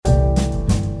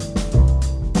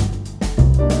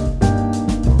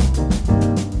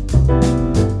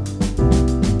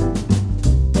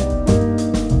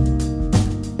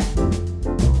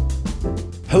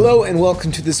Hello and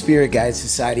welcome to the Spirit Guide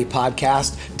Society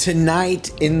podcast.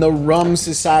 Tonight in the Rum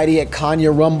Society at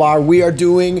Caña Rum Bar, we are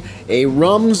doing a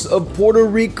Rums of Puerto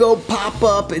Rico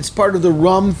pop-up. It's part of the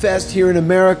Rum Fest here in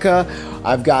America.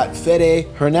 I've got Fede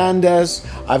Hernandez.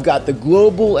 I've got the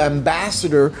global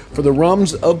ambassador for the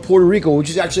Rums of Puerto Rico, which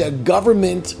is actually a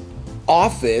government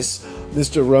office,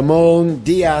 Mr. Ramon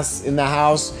Diaz in the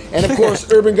house. And of course,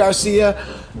 Urban Garcia,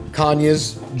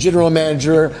 Caña's general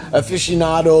manager,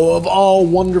 aficionado of all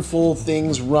wonderful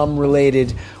things rum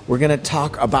related. We're going to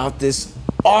talk about this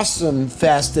awesome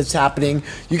fest that's happening.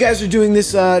 You guys are doing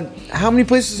this, how many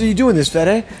places are you doing this,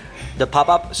 Fede? The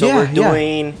pop-up? So we're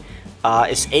doing,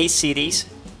 it's 8 cities,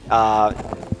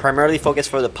 primarily focused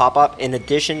for the pop-up. In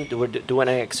addition, we're doing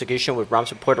an execution with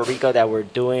Rums of Puerto Rico that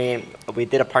we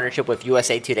did a partnership with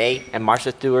USA Today and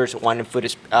Martha Stewart's Wine and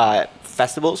Food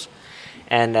Festivals.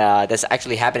 And that's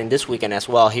actually happening this weekend as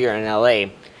well here in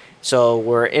LA. So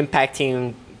we're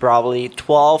impacting probably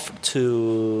 12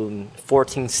 to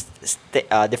 14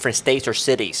 different states or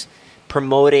cities,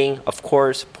 promoting, of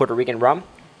course, Puerto Rican rum,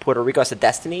 Puerto Rico as a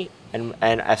destiny, and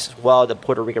as well the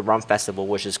Puerto Rican Rum Festival,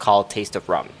 which is called Taste of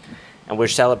Rum. And we're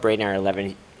celebrating our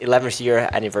 11th year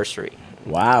anniversary.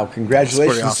 Wow,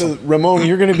 congratulations. Awesome. So, Ramon,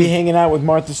 you're going to be hanging out with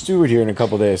Martha Stewart here in a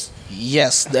couple days.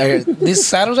 Yes, this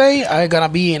Saturday I'm gonna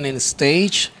be in the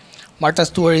stage. Martha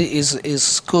Stewart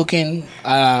is cooking.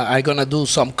 I'm gonna do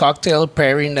some cocktail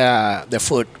pairing the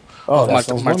food. Oh, that Martha,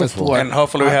 sounds Martha wonderful. Stewart. And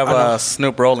hopefully we have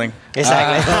Snoop rolling.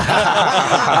 Exactly.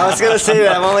 I was going to say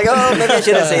that. I'm like, maybe I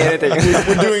shouldn't say anything.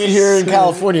 We're doing it here in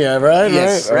California, right?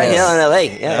 Yes, right here in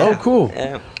LA. Yeah. Oh, cool.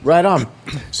 Yeah. Right on.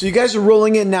 So you guys are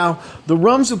rolling in now. The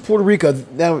Rums of Puerto Rico.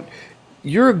 Now,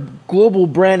 you're a global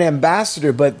brand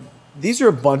ambassador, but these are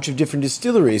a bunch of different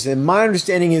distilleries. And my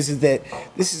understanding is that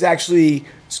this is actually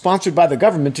sponsored by the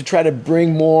government to try to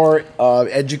bring more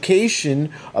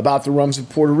education about the Rums of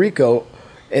Puerto Rico.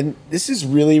 And this is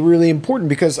really, really important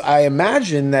because I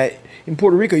imagine that in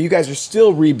Puerto Rico, you guys are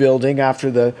still rebuilding after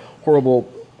the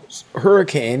horrible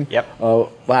hurricane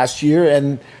last year.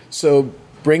 And so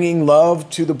bringing love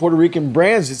to the Puerto Rican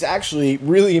brands is actually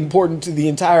really important to the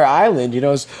entire island. You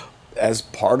know, as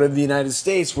part of the United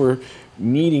States, we're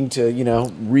needing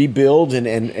to, rebuild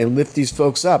and lift these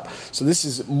folks up. So this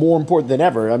is more important than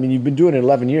ever. I mean, you've been doing it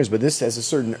 11 years, but this has a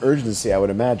certain urgency, I would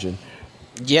imagine.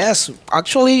 Yes,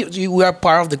 actually, we are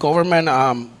part of the government.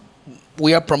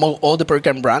 We are promote all the Puerto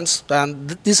Rican brands, and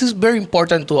this is very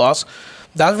important to us.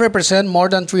 That represents more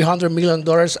than $300 million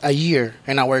a year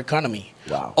in our economy.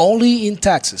 Wow! Only in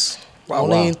taxes.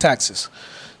 In taxes.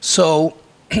 So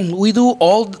we do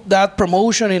all that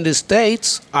promotion in the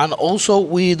states, and also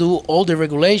we do all the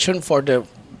regulation for the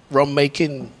rum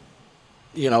making,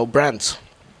 brands.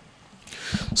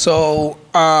 So.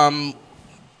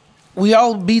 We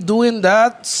all be doing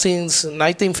that since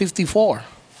 1954.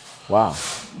 Wow.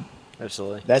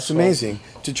 Absolutely. That's amazing.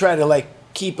 To try to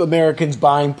keep Americans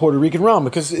buying Puerto Rican rum,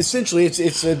 because essentially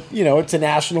it's a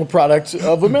national product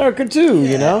of America too,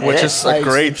 Which is a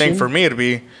great thing for me to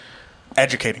be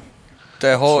educating.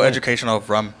 The whole education of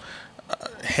rum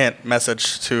hint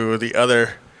message to the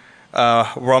other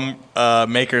rum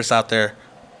makers out there.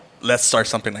 Let's start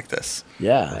something like this.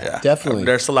 Yeah. Definitely.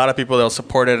 There's a lot of people that'll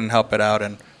support it and help it out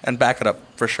and back it up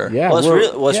for sure. Yeah.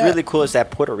 What's really cool is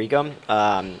that Puerto Rico,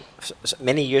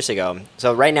 many years ago.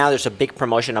 So right now there's a big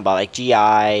promotion about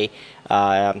GI,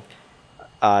 the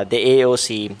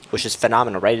AOC, which is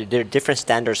phenomenal, right? There are different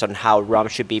standards on how rum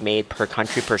should be made per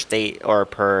country, per state, or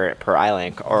per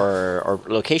island or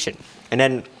location. And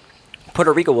then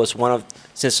Puerto Rico was one of,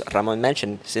 since Ramon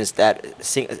mentioned, since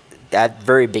that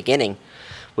very beginning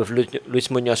with Luis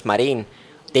Muñoz Marin,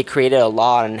 they created a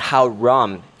law on how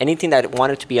rum, anything that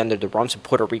wanted to be under the Rums of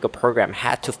Puerto Rico program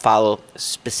had to follow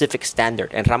specific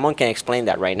standard. And Ramon can explain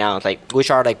that right now,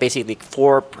 which are basically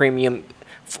four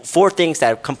things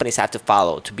that companies have to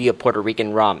follow to be a Puerto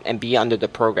Rican rum and be under the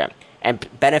program and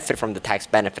benefit from the tax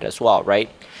benefit as well, right?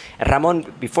 And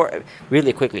Ramon, before,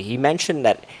 really quickly, he mentioned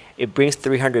that it brings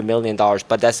 $300 million,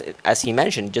 but that's, as he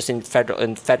mentioned, just in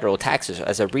federal taxes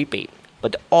as a rebate.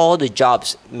 But all the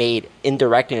jobs made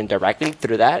indirectly and directly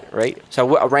through that, right?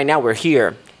 So right now we're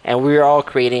here, and we're all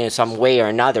creating in some way or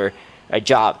another a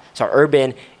job. So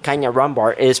Urban Caña Rum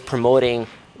Bar is promoting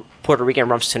Puerto Rican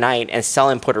rums tonight and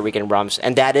selling Puerto Rican rums.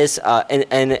 And that is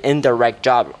an indirect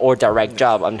job or direct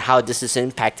job on how this is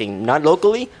impacting, not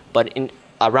locally, but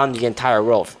around the entire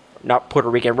world. Not Puerto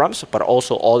Rican rums, but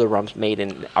also all the rums made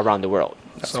around the world.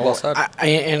 That's well said.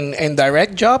 In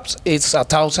direct jobs, it's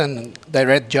 1,000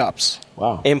 direct jobs.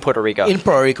 Wow. In Puerto Rico. In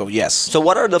Puerto Rico, yes. So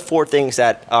what are the 4 things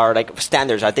that are like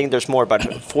standards? I think there's more,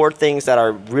 but 4 things that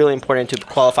are really important to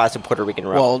qualify as a Puerto Rican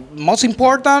rum. Well, most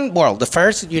important, the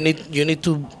first you need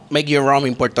to make your rum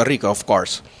in Puerto Rico, of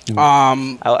course.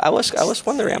 I was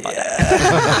wondering about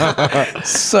that.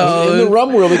 So in the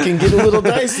rum world, it can get a little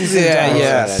dicey sometimes.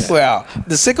 yeah. Well,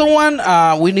 the second one,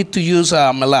 we need to use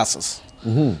molasses.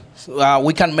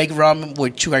 We can make rum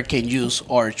with sugarcane juice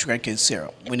or sugarcane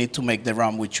syrup. We need to make the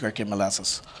rum with sugarcane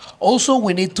molasses. Also,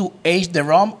 we need to age the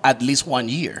rum at least 1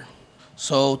 year.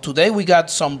 So today we got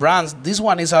some brands. This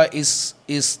one is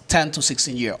 10 to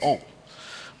 16 year old,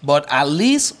 but at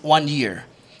least 1 year.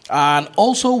 And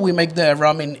also we make the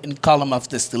rum in column of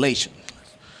distillation.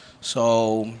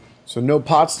 So no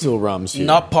pot still rums here.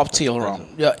 not pop still rum.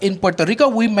 Yeah, in Puerto Rico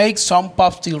we make some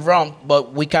pop still rum,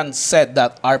 but we can set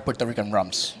that are Puerto Rican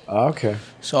rums. Okay.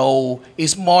 So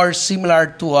it's more similar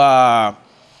to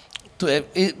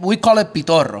we call it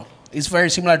pitorro. It's very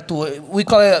similar to we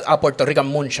call it a Puerto Rican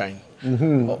moonshine.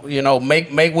 You know,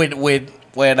 make with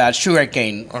sugar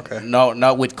cane. Okay. No,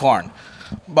 not with corn,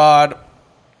 but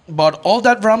all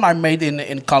that rum are made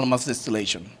in column of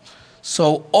distillation.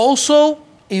 So also,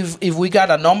 if we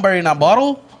got a number in a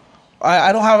bottle,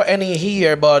 I don't have any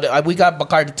here, but we got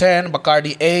Bacardi 10,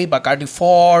 Bacardi 8, Bacardi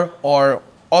 4, or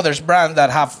others brands that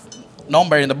have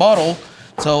number in the bottle.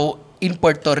 So in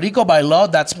Puerto Rico, by law,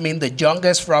 that's mean the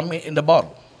youngest rum in the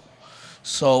bottle.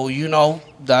 So you know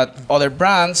that other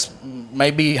brands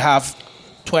maybe have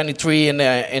 23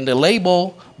 in the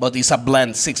label, but it's a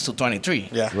blend 6 to 23.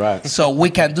 Yeah. Right. So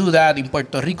we can do that in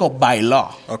Puerto Rico by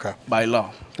law. Okay. By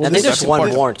law. I think there's one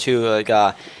important. more too.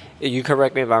 Like, you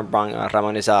correct me if I'm wrong,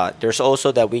 Ramon. There's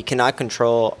also that we cannot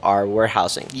control our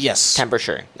warehousing. Yes.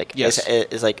 Temperature. Like Yes.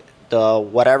 it's like the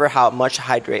whatever how much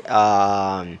hydrate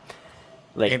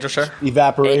like Angel share?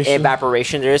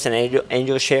 Evaporation. there is an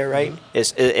angel share, right?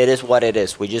 It is what it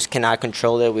is. We just cannot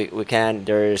control it. We cannot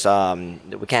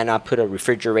put a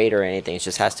refrigerator or anything. It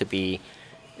just has to be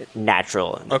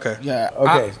natural. Okay. Yeah.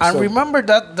 Okay, And so- remember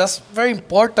that's very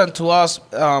important to us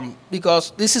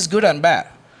because this is good and bad.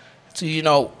 So, you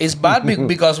know, it's bad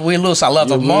because we lose a lot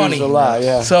You of lose money. a lot,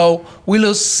 yeah. So we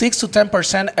lose 6 to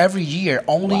 10% every year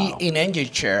only in engine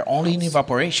share, only in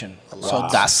evaporation. So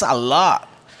that's a lot.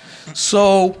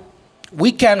 So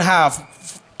we can have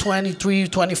 23,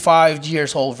 25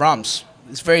 years old rums.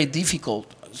 It's very difficult.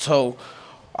 So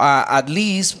at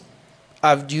least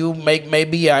you make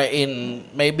maybe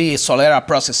Solera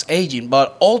process aging,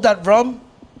 but all that rum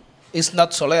is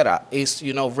not Solera. It's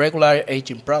regular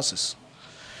aging process.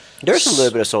 There's a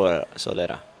little bit of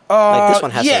solera. Like this one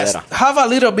has yes, solera. have a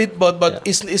little bit, but Yeah.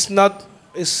 it's not.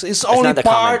 It's only not the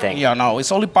common part. thing. Yeah, no,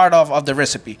 it's only part of the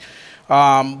recipe.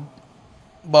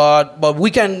 But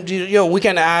we can we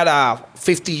can add a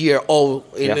 50-year-old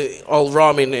old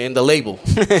rum in the label.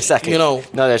 Exactly. No,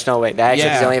 there's no way. They actually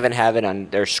Yeah. don't even have it on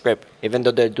their script. Even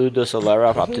though they do the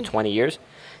solera for up to 20 years,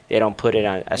 they don't put it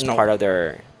on as No. part of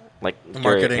their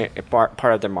Marketing.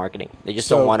 part of their marketing. They just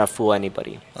So- don't want to fool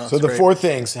anybody. So the 4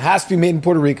 things: it has to be made in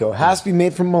Puerto Rico, has to be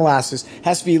made from molasses,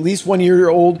 has to be at least 1 year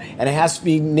old, and it has to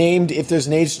be named if there's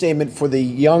an age statement for the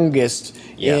youngest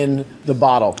in the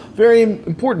bottle. Very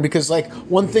important because, like,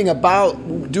 one thing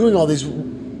about doing all these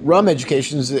rum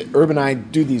educations that Urban and I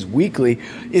do these weekly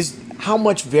is how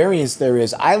much variance there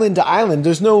is, island to island.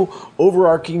 There's no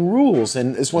overarching rules,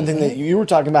 and it's one thing that you were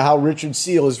talking about. How Richard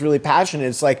Seal is really passionate.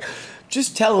 It's like,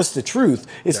 just tell us the truth.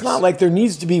 It's not like there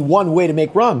needs to be one way to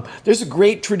make rum. There's a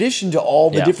great tradition to all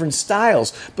the different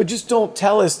styles, but just don't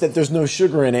tell us that there's no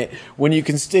sugar in it when you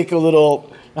can stick a little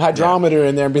hydrometer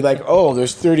in there and be like, oh,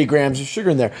 there's 30 grams of sugar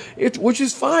in there, which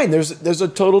is fine. There's a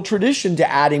total tradition to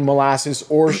adding molasses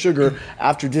or sugar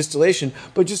after distillation,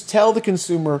 but just tell the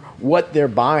consumer what they're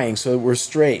buying so that we're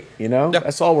straight,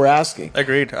 That's all we're asking.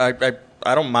 Agreed. I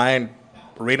don't mind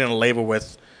reading a label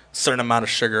with certain amount of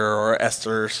sugar or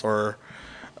esters or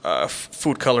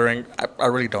food coloring. I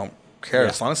really don't care.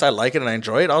 As long as I like it and I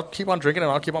enjoy it, I'll keep on drinking it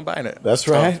and I'll keep on buying it. That's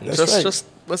right. That's right. Just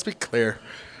let's be clear.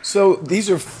 So these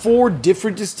are 4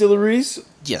 different distilleries,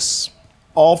 yes,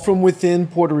 all from within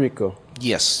Puerto Rico.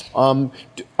 yes.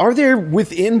 Are there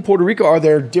within Puerto Rico? Are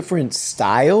there different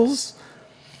styles?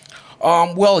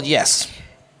 Well, yes.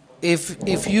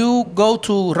 If you go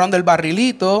to Ron del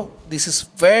Barrilito, this is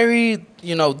very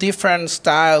different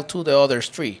style to the other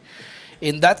 3.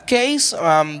 In that case,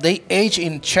 they age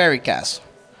in cherry cask.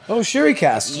 Oh, sherry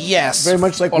cask. Yes, Very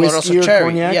much like Oloroso whiskey or cherry.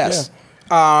 cognac. Yes. Yeah.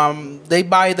 They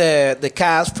buy the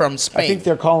cask from Spain. I think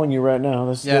they're calling you right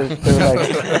now. Yeah. They're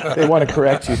like, they want to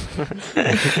correct you.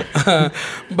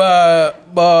 but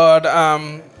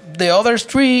the other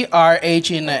 3 are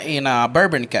aged in a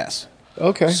bourbon cask.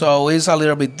 Okay. So it's a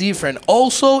little bit different.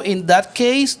 Also, in that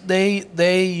case,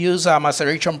 they use a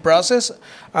maceration process,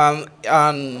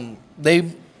 and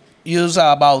they use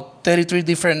about 33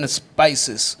 different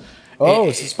spices. Oh,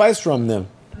 it's a spice rum then.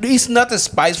 It's not a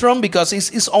spice rum because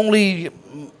it's only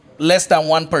less than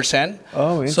 1%.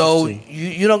 Oh, So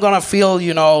interesting. you're not gonna feel,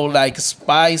 like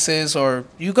spices, or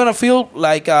you're gonna feel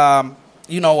like, a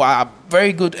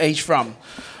very good aged rum.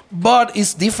 But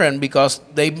it's different because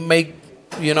they make,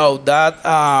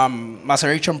 that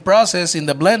maceration process in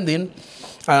the blending,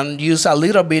 and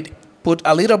put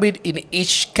a little bit in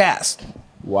each cask.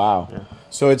 Wow. Yeah.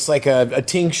 So it's like a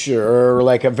tincture or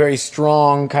like a very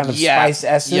strong kind of spice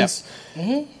essence. Yeah.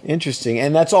 Mm-hmm. Interesting.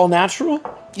 And that's all natural?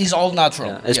 It's all natural.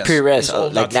 Yeah. It's puree,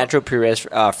 like natural puree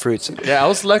fruits. Yeah, I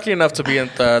was lucky enough to be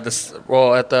at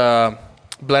the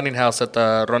blending house at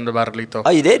the Ronda Barrilito. Oh,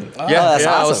 you did? Yeah, that's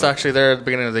I awesome. was actually there at the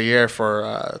beginning of the year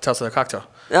for Tales of the Cocktail.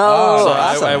 Oh, So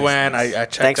awesome. I went, I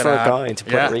checked Thanks it for out. going to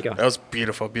Puerto Rico. It was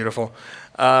beautiful, beautiful.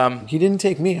 He didn't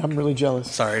take me. I'm really jealous.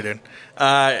 Sorry, dude.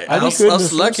 I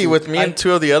was lucky with me and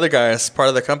two of the other guys, part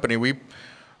of the company. We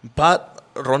bought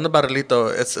Ronda Barrilito.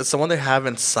 It's the one they have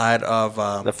inside of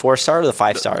The 4-star or the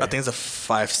 5-star? I think it's a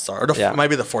 5-star. Or it might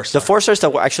be the 4-star. The 4-star is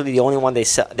actually the only one they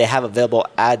have available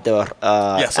at the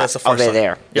so it's a 4-star. over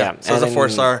there. Yeah, so it's a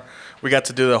 4-star. We got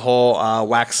to do the whole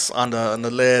wax on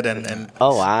the lid and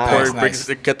oh wow,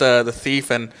 get the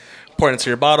thief and pour it into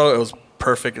your bottle. It was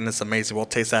perfect and it's amazing. We'll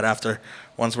taste that after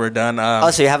once we're done.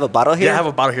 So you have a bottle here? Yeah, I have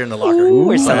a bottle here in the locker. Ooh,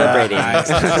 we're celebrating.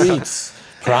 Treats.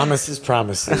 Promises.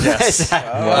 Yes.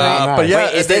 Wow. But yeah,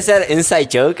 wait, is this an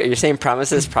inside joke? Are you saying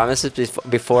promises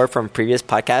before from previous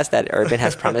podcasts that Urban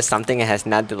has promised something and has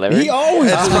not delivered? He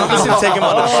always it's promising to take him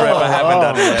on a trip. I haven't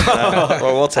done it yet.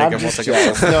 Well, we'll take him. We'll take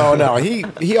him. No.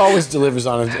 He always delivers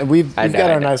on it. And we've got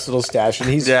our nice little stash, and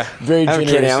he's very I'm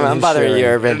generous. kidding. I'm bothering you,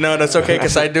 Urban. No, that's okay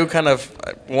because I do kind of.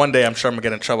 One day, I'm sure I'm gonna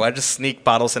get in trouble. I just sneak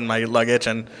bottles in my luggage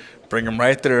and bring them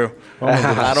right through.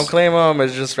 I don't claim them.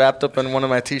 It's just wrapped up in one of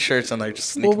my T-shirts, and I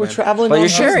just sneak them we're in. traveling. But on you're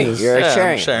sharing. business. You're I'm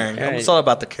sharing. sharing. It's all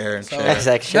about the care and sharing. It's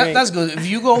like sharing. That's good. If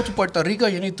you go to Puerto Rico,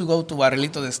 you need to go to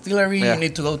Barrilito Distillery. Yeah. You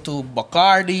need to go to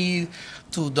Bacardi,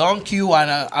 to Don Q, and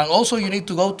also you need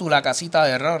to go to La Casita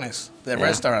de Rones, the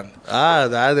restaurant.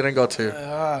 That I didn't go to.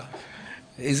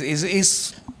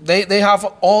 They have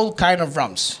all kind of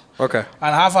rums. Okay.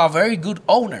 And have a very good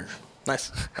owner.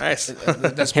 Nice.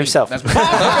 That's Himself. That's me.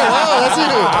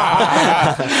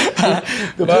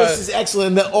 The place is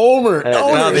excellent. The owner. The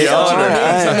owner.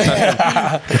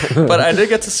 But I did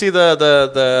get to see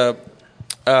the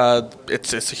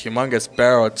it's a humongous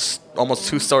barrel. It's almost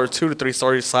 2 to 3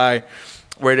 stories high.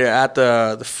 Where they're at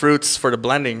the fruits for the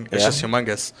blending. It's just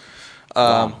humongous.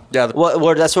 Well,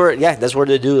 that's where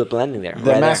they do the blending there.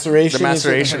 The maceration. The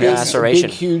maceration. Is a big,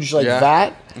 huge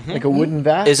vat, like a wooden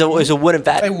vat. It's a wooden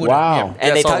vat. Wow.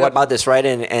 And they talk about this right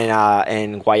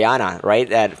in Guyana, right?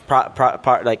 That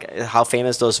like how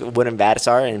famous those wooden vats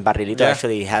are, and Barrilito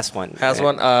actually has one.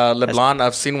 Leblon,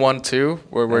 I've seen one too,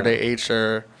 where they age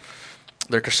their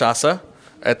cachaça.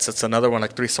 It's another one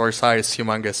like 3 stories high. It's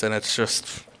humongous, and it's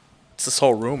this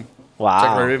whole room. Wow. It's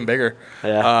like even bigger.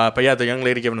 Yeah. But yeah, the young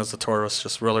lady giving us the tour was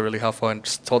just really, really helpful and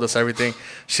just told us everything.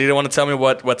 She didn't want to tell me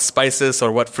what spices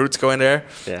or what fruits go in there.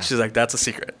 Yeah. She's like, that's a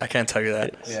secret. I can't tell you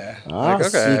that. Yeah. Like,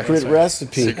 okay. Secret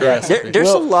recipe. There's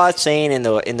a lot saying in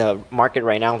the market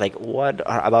right now, like what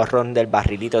about Ron del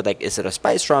Barrilito? Like, is it a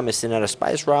spice rum? Is it not a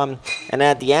spice rum? And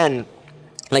at the end,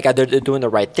 like, are they doing the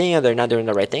right thing or they're not doing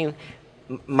the right thing?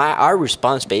 Our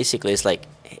response basically is like,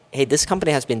 hey, this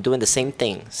company has been doing the same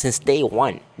thing since day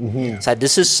one. Mm-hmm. So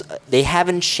they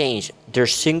haven't changed their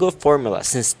single formula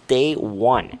since day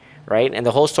one, right? And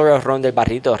the whole story of Ron del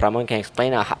Barrilito, Ramon can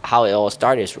explain how it all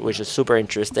started, which is super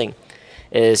interesting.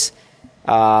 But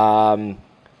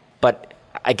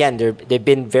again, they've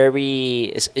been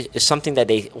it's something that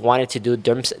they wanted to do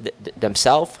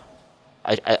themselves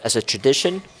as a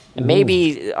tradition. And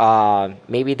maybe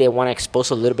they want to expose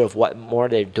a little bit of what more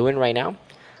they're doing right now.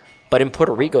 But in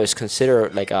Puerto Rico, it's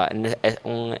considered like un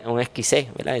exquisite.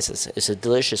 It's a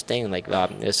delicious thing. Like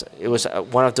it was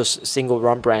one of those single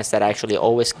rum brands that actually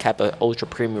always kept an ultra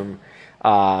premium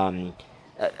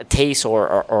taste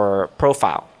or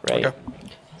profile, right? Okay.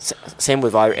 Same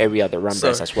with every other rum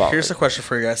brands as well. Here's a question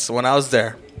for you guys. So when I was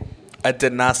there, I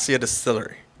did not see a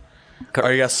distillery.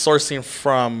 Are you guys sourcing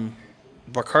from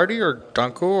Bacardi or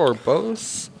Danco or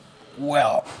both?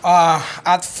 Well,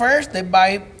 at first they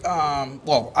buy.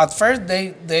 At first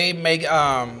they make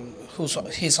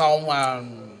his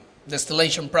own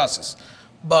distillation process,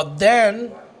 but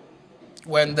then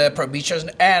when the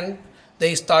prohibition end,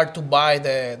 they start to buy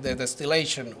the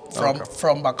distillation from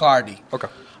Bacardi. Okay.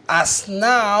 As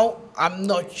now, I'm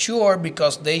not sure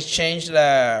because they changed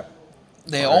the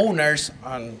owners,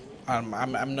 and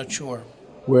I'm not sure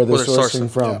where they're sourcing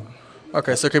from. Yeah.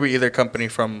 Okay, so it could be either company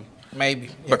from Maybe.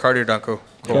 Yeah. Bacardi or Dunco.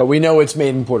 Cool. Yeah, we know it's made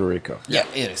in Puerto Rico. Yeah,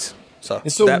 it is. So,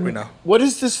 And so that we know. what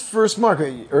is this first mark?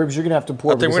 Herbs, you're going to have to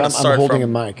pour I think we're because going to I'm start holding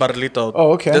from a mic. Barrilito.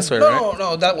 Oh, okay. This way, right?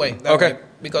 No, that way. Okay. Way.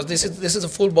 Because this is a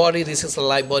full body. This is a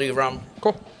light body rum.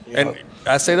 Cool. And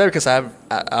I say that because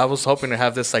I was hoping to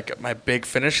have this like my big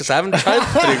finish because I haven't tried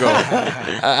Trigo.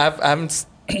 I haven't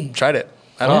tried it.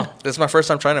 I don't know. This is my first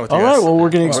time trying it with you All guys. right, well,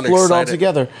 we're going to I'm explore it all excited.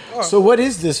 together. So what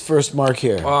is this first mark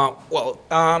here?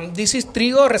 This is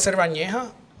Trigo Reserva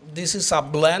Añeja. This is a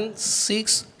blend,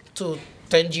 6 to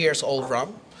 10 years old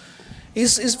rum.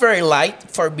 It's very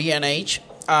light for B&H,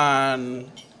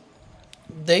 and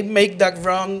they make that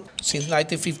rum since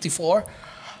 1954,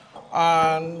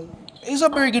 and it's a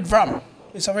very good rum.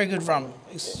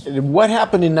 What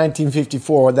happened in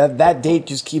 1954? That date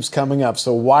just keeps coming up.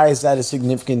 So why is that a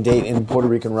significant date in Puerto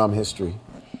Rican rum history?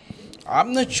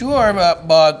 I'm not sure,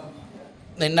 but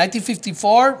in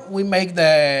 1954 we make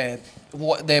the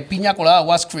piña colada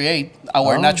was created,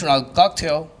 our national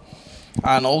cocktail,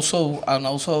 and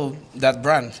also that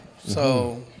brand.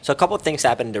 So a couple of things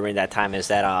happened during that time is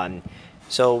that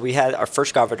so we had our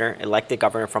first elected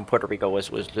governor from Puerto Rico was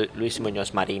Luis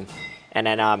Muñoz Marin, and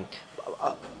then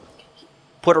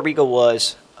Puerto Rico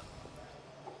was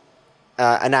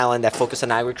an island that focused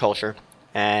on agriculture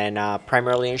and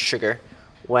primarily in sugar.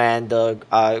 When the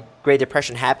Great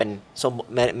Depression happened, so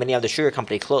many of the sugar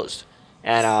companies closed,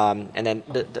 and then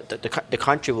the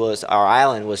country our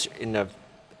island was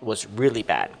really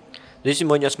bad. Luis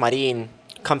Muñoz Marin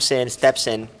steps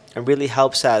in, and really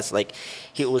helps us. Like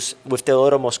he was with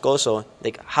Teodoro Moscoso.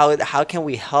 Like how can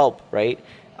we help, right?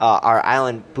 Our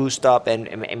island boost up and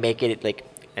make it like,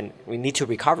 and we need to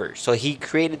recover. So he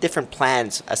created different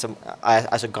plans as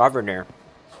a governor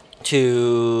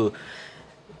to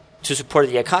support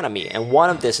the economy, and one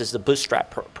of this is the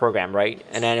bootstrap program, right?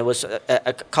 And then it was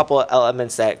a couple of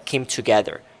elements that came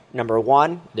together. Number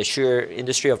one, the sugar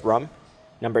industry of rum.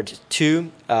 Number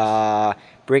two,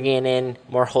 bringing in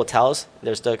more hotels.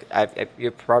 There's you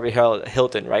probably heard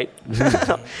Hilton, right?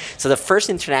 So the first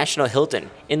international Hilton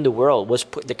in the world was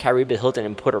the Caribbean Hilton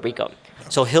in Puerto Rico.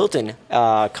 So Hilton,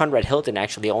 Conrad Hilton,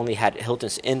 actually only had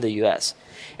Hiltons in the U.S.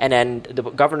 And then the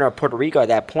governor of Puerto Rico at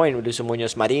that point, Luis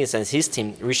Muñoz Marin, and his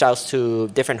team reached out to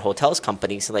different hotels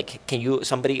companies, like, can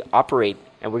somebody operate,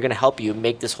 and we're going to help you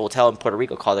make this hotel in Puerto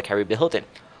Rico called the Caribbean Hilton.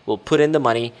 We'll put in the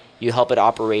money, you help it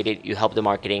operate it, you help the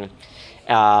marketing.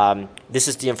 This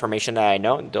is the information that I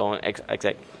know.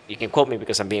 You can quote me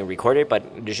because I'm being recorded, but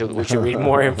we should read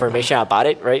more information about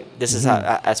it, right? This is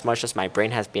as much as my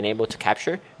brain has been able to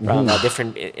capture from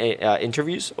different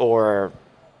interviews or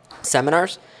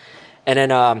seminars. And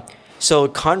then, so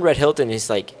Conrad Hilton is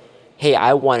like, hey,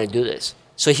 I want to do this.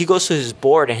 So he goes to his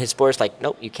board, and his board's like,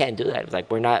 nope, you can't do that. Like,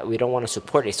 we don't want to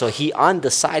support it. So he, on the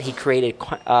side, he created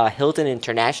Hilton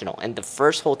International, and the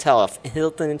first hotel of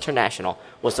Hilton International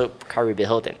was the Caribbean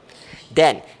Hilton.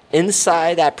 Then,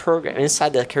 inside that program,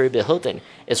 inside the Caribbean Hilton,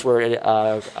 is where,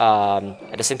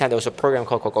 at the same time, there was a program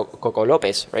called Coco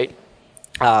Lopez, right?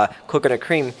 Coconut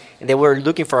cream, and they were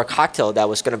looking for a cocktail that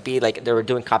was going to be like, they were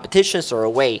doing competitions or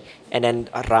away, and then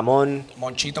Ramon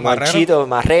Monchito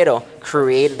Marrero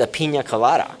created the piña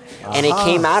colada, and it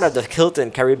came out of the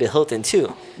Caribbean Hilton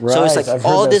too. Right, so it's like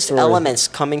all these story. elements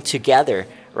coming together,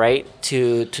 right,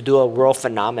 to do a world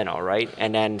phenomenal, right?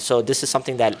 And then so this is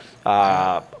something that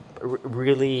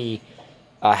really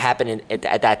happened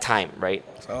at that time, right?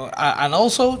 So and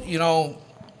also,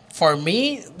 for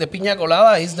me, the piña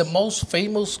colada is the most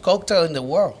famous cocktail in the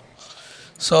world.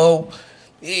 So,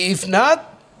 if not,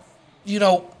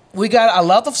 we got a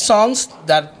lot of songs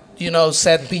that,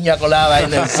 said piña colada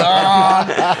in the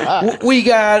song. we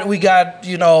got,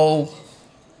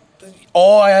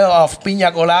 oil of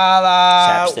piña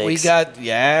colada.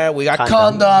 Chapsticks. We got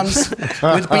condoms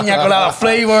with piña colada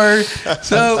flavor.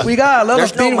 So we got a lot of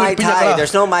things with piña colada.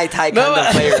 There's no Mai Tai condom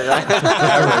flavor.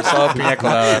 Never saw piña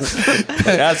coladas.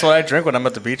 That's what I drink when I'm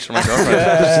at the beach with my girlfriend.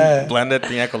 Just blended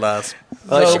piña coladas.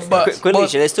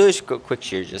 Let's do a quick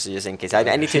cheers just in case. I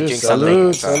need to drink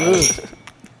something. Salud.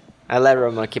 I let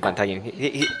Ramon keep on talking.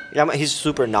 He's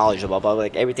super knowledgeable about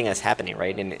like everything that's happening,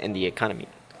 right, in the economy.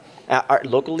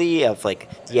 Locally, of like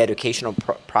the educational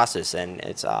process, and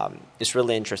it's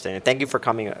really interesting. And thank you for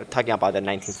talking about the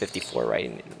 1954,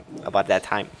 right, about that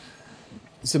time.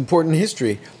 It's important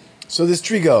history. So this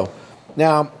Trigo,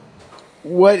 now,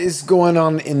 what is going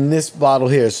on in this bottle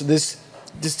here? So this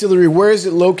distillery, where is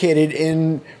it located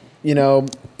in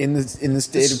the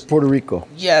state of Puerto Rico?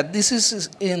 Yeah, this is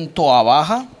in Toa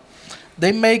Baja.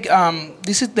 They make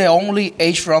this is the only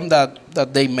aged rum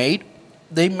that they made.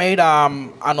 They made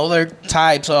another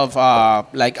types of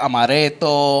like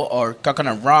amaretto or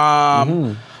coconut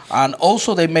rum, and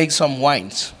also they make some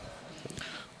wines.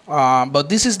 But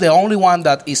this is the only one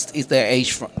that is the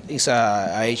aged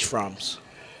aged rums.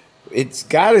 It's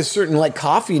got a certain like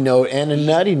coffee note and a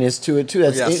nuttiness to it too.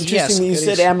 That's interesting that you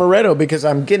said amaretto, because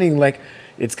I'm getting like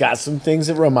it's got some things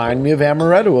that remind me of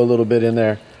amaretto a little bit in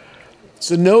there.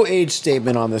 So no age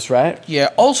statement on this, right? Yeah.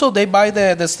 Also, they buy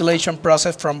the distillation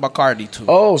process from Bacardi too.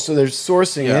 Oh, so they're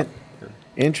sourcing it.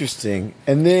 Interesting.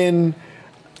 And then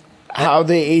how are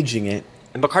they aging it?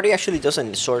 And Bacardi actually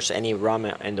doesn't source any rum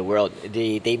in the world.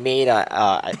 They made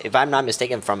if I'm not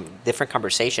mistaken, from different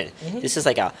conversation. This is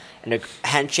like a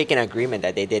handshaking agreement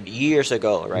that they did years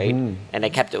ago, right? And they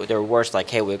kept their words like,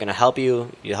 "Hey, we're gonna help you.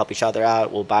 You help each other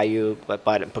out. We'll buy you." But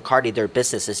Bacardi, their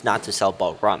business is not to sell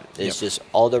bulk rum. It's just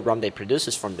all the rum they produce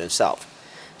is from themselves.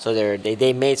 So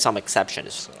they made some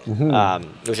exceptions,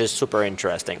 which is super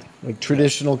interesting. Like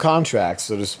traditional contracts,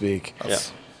 so to speak.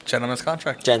 Gentleman's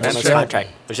contract. Gentleman's contract,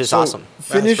 which is awesome.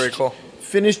 Finished, That's very cool.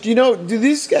 Finished. Do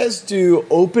these guys do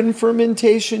open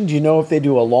fermentation? Do you know if they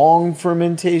do a long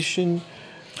fermentation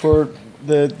for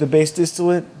the base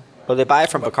distillate? Well, they buy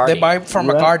it from Bacardi. They buy from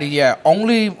Bacardi, yeah.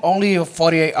 Only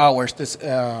 48 hours this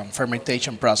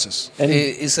fermentation process. And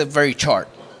it's a very short.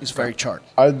 It's very short.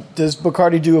 Does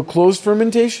Bacardi do a closed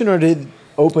fermentation or did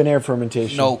open air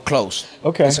fermentation? No, closed.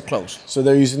 Okay. It's a closed. So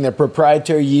they're using their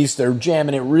proprietary yeast. They're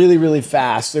jamming it really, really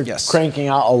fast. They're cranking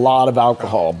out a lot of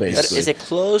alcohol, basically. But is it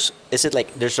closed? Is it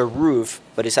like there's a roof,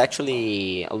 but it's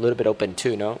actually a little bit open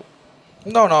too, no?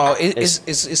 No. It's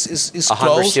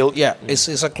closed. Sealed? Yeah,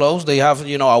 it's a closed. They have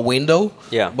a window.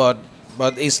 Yeah. But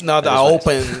it's not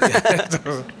open.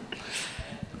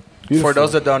 For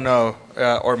those that don't know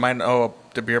or might know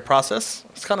the beer process,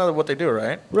 it's kind of what they do,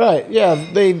 right? Right. Yeah.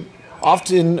 They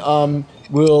often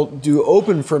will do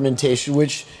open fermentation,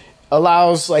 which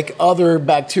allows like other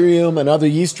bacterium and other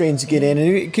yeast strains to get in, and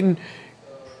it can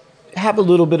have a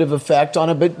little bit of effect on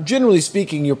it. But generally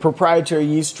speaking, your proprietary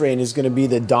yeast strain is going to be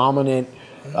the dominant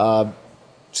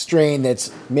strain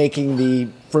that's making the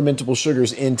fermentable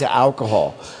sugars into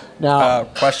alcohol. Now,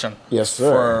 question. Yes,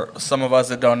 sir. For some of us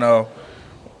that don't know,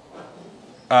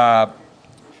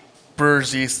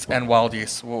 brewer's yeast and wild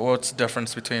yeast. What's the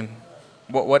difference between?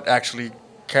 What actually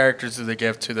characters do they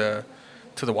give to the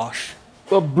wash?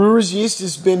 Well, brewer's yeast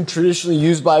has been traditionally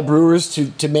used by brewers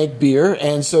to make beer,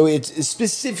 and so it's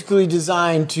specifically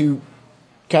designed to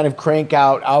kind of crank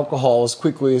out alcohol as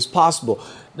quickly as possible.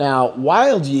 Now,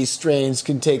 wild yeast strains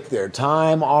can take their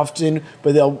time often,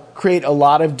 but they'll create a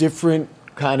lot of different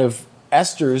kind of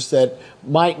esters that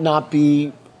might not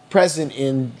be present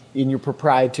in your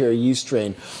proprietary yeast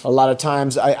strain. A lot of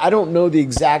times, I don't know the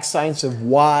exact science of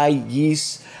why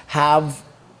yeasts have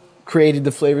created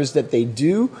the flavors that they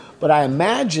do, but I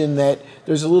imagine that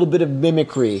there's a little bit of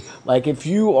mimicry. Like if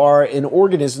you are an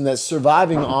organism that's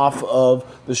surviving off of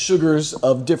the sugars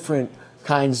of different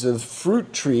kinds of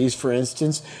fruit trees, for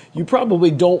instance, you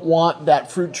probably don't want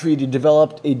that fruit tree to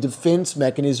develop a defense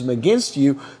mechanism against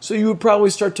you, so you would probably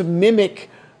start to mimic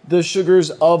the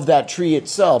sugars of that tree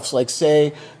itself. So like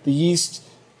say the yeast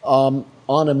on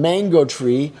a mango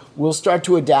tree will start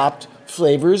to adapt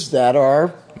flavors that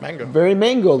are very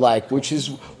mango-like, which is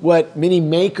what many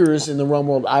makers in the rum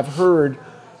world I've heard,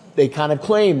 they kind of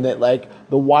claim that like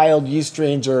the wild yeast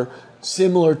strains are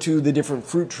similar to the different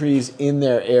fruit trees in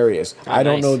their areas. I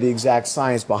don't know the exact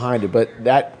science behind it, but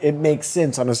that it makes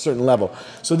sense on a certain level.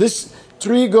 So this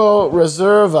Trigo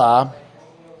Reserva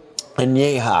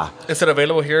Añeja. Is it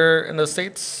available here in the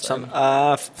States?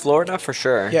 Florida for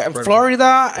sure. Yeah, in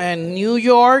Florida and New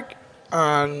York.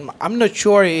 I'm not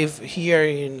sure if here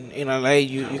in LA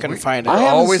you can find it. I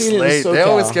haven't always seen it in late. They SoCal.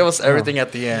 always give us everything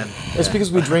at the end. It's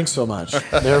because we drink so much.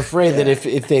 They're afraid that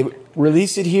if they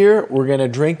release it here, we're going to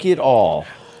drink it all.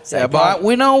 Yeah, but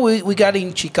we know we got it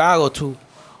in Chicago too.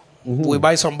 We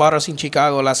buy some bottles in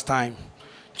Chicago last time.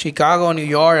 Chicago, New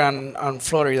York, and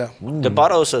Florida. The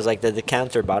bottles is like the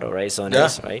decanter bottle, right? So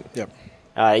nice, right? Yep.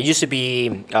 It used to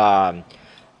be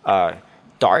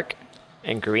dark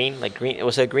and green, like green.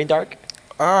 Was it green dark?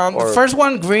 The first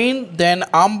one green, then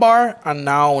amber, and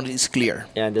now it's clear.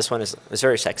 Yeah, and this one is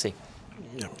very sexy.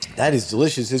 Yeah. That is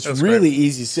delicious. It's That's really great.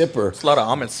 easy sipper. It's a lot of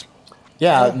almonds.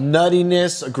 Yeah,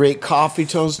 nuttiness, a great coffee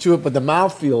tones to it, but the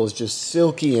mouthfeel is just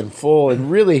silky and full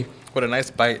and really... With a nice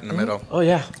bite in the middle. Oh,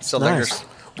 yeah. Still nice. lingers.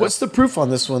 What's the proof on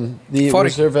this one? The 40.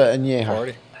 Reserva Añeja.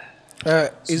 40.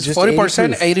 It's just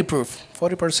 40% 80 proof.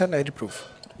 40% 80 proof.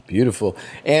 Beautiful.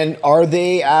 And are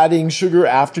they adding sugar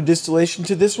after distillation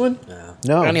to this one?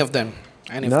 No. Any of them.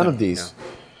 None of these.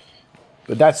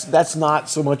 But that's not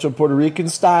so much a Puerto Rican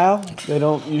style. They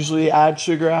don't usually add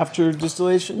sugar after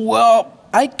distillation. Well,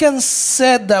 I can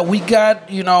say that we got,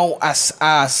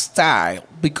 a style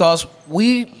because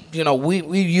we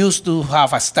used to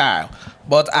have a style.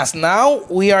 But as now,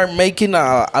 we are making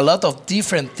a lot of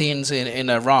different things in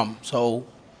a rum. So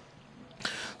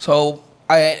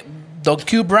the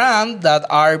Q brand that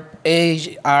are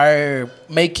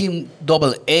making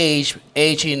double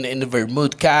aging in the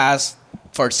vermouth cask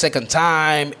for second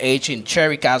time, aging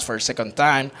cherry cask for second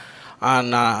time,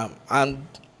 and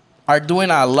are doing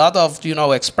a lot of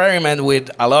experiment with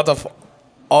a lot of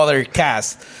other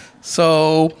casks.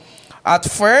 So at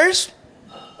first,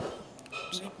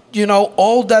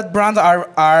 all that brands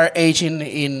are aging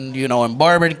in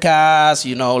bourbon casks,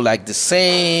 like the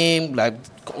same, like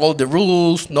all the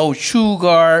rules, no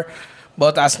sugar.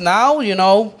 But as now,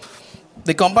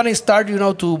 the company start,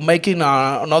 to making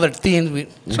another thing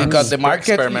because the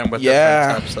market experiment with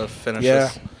different types of finishes. Yeah.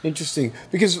 Interesting,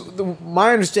 because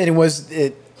my understanding was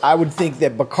that I would think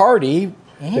that Bacardi,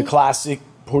 the classic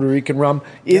Puerto Rican rum,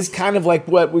 is kind of like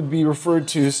what would be referred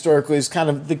to historically as kind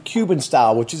of the Cuban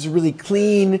style, which is a really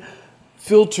clean,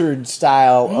 filtered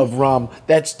style of rum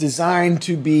that's designed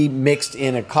to be mixed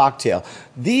in a cocktail.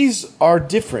 These are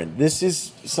different. This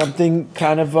is something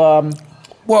kind of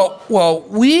Well,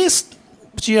 we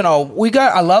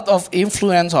got a lot of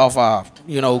influence of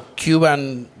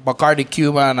Cuban Bacardi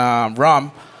Cuban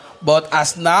rum, but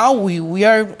as now we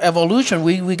are evolution.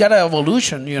 We got an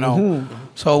evolution,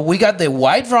 So we got the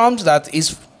white rums that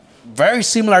is very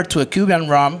similar to a Cuban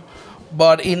rum,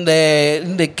 but in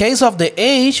the case of the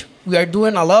age, we are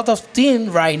doing a lot of things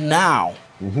right now.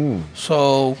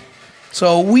 So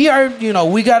we are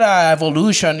we got an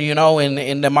evolution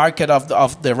in the market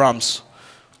of the rums.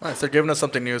 Nice. They're giving us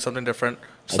something new, something different.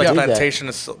 Just I like dig plantation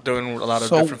is doing a lot of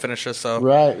different finishes. So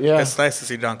right, yeah. it's nice to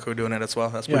see Danku doing it as well.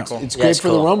 That's pretty cool. It's great for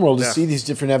cool. the rum world to Yeah. see these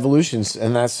different evolutions,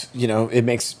 and that's it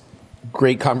makes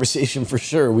great conversation for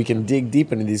sure. We can dig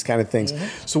deep into these kind of things.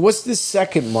 So what's this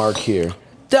second mark here?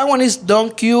 That one is Don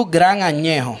Q Gran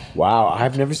Añejo. Wow,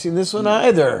 I've never seen this one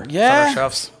either. Summer Yeah.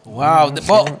 chefs. Wow.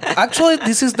 Well, actually,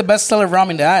 this is the best-seller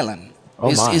rum in the island.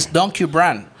 Oh, my. It's Don Q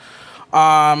brand.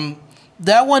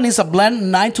 That one is a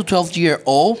blend 9 to 12 year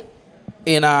old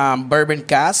in a bourbon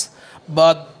cask.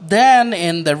 But then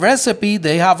in the recipe,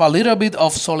 they have a little bit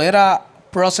of Solera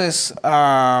process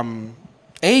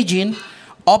aging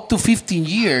up to 15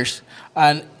 years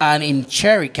and in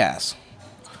cherry cask.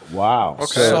 Wow.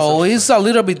 Okay. So it's a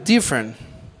little bit different.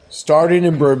 Started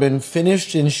in bourbon,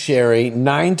 finished in sherry,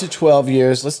 9 to 12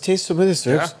 years. Let's taste some of this,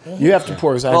 Herbs. You have to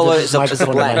pour, because I have it's the a microphone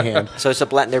in my blend. hand. So it's a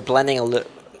blend. They're blending a little.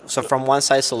 So from one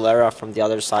side Solera, from the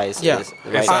other side, Yeah. is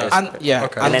right.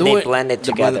 Okay. And then they blend it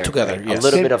together. Right? A Yes.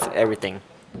 little bit of everything.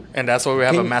 And that's why we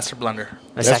have Can- a master blender.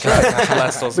 That's Exactly. right.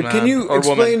 Bless those But men can you or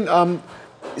women. explain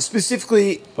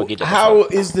specifically Poquito, how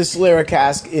is the Solera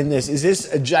cask in this? Is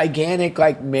this a gigantic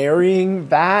marrying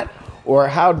vat, or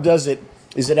how does it?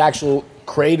 Is it actual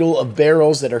cradle of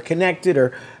barrels that are connected,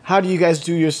 or how do you guys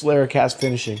do your Solera cask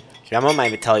finishing? Ramon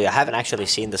might tell you, I haven't actually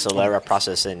seen the Solera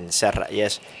process in Serra.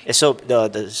 Yes, it's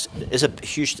it's a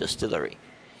huge distillery,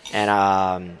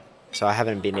 and so I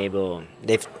haven't been able.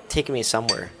 They've taken me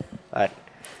somewhere, but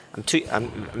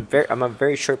I'm a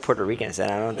very short Puerto Rican, and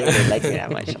I don't think they like me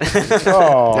that much.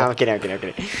 Oh. No, I'm kidding.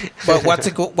 But what's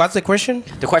the question?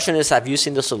 The question is, have you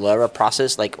seen the Solera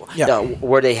process, Yeah.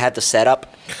 where they had the setup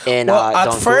in? Well,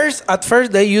 at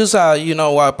first they use a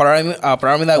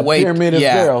pyramid weight, pyramid of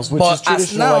barrels, which but is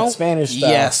traditional, like Spanish style.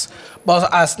 Yes,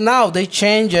 but as now they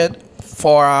change it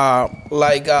for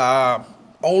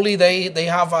only they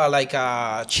have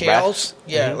shells,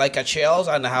 Racks? like a shells,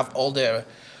 and have all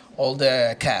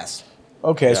the casks.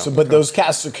 Okay, but those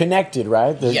casks are connected,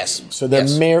 right? Yes. So they're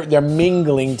Yes. they're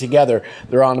mingling together.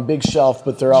 They're on a big shelf,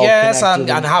 but they're all Yes,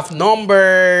 connected. and have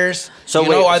numbers. So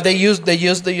they use the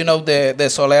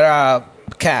Solera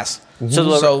cask.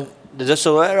 So the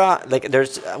Solera,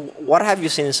 there's what have you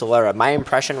seen in Solera? My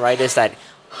impression, right, is that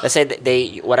let's say that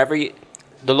the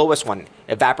lowest one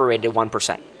evaporated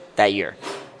 1% that year.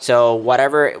 So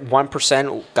whatever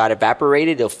 1% got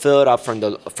evaporated, they'll fill it up from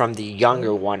the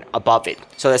younger one above it.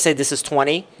 So let's say this is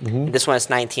 20, and this one is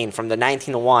 19. From the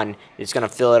 19 to 1, it's gonna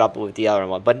fill it up with the other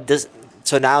one. But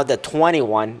so now the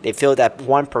 21, they filled that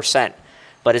 1%.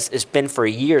 But it's been for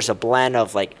years a blend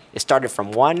of it started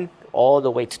from 1 all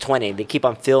the way to 20. They keep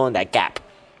on filling that gap,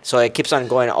 so it keeps on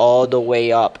going all the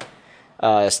way up,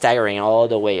 staggering all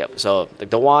the way up. So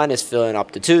the 1 is filling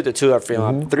up to 2, the 2 are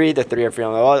filling up to 3, the 3 are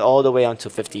filling up all the way on to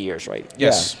 50 years, right?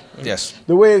 Yes, yes.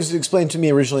 The way it was explained to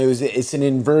me originally was it's an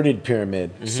inverted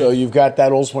pyramid. So you've got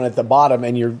that old one at the bottom,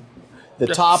 and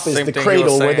The top is Same the thing he cradle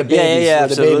was where the saying. babies, Yeah, where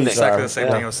the absolutely. babies Exactly are. the same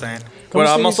thing I was saying. Come What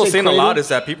see I'm you also say seeing a lot cradle? is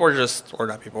that people are just, or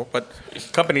not people, but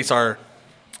companies are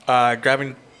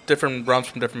grabbing different rums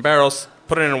from different barrels,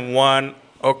 putting it in one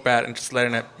oak bat and just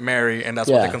letting it marry, and that's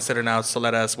what Yeah. they consider now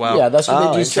Solera as well. Yeah, that's what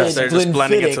Oh, they do say. They're just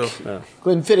blending it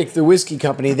Glenfiddich, the whiskey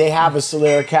company, they have a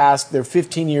Solera cask. They're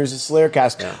 15 years of Solera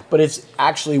cask, but it's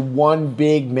actually one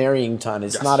big marrying tun.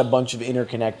 It's not a bunch of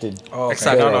interconnected. Oh, okay.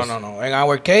 Exactly. No. In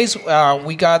our case,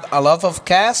 we got a lot of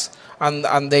casks,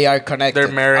 and they are connected.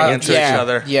 They're marrying into each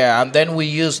other. Yeah, and then we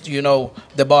used,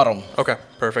 the bottom. Okay,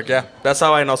 perfect. Yeah, that's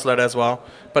how I know Solera as well.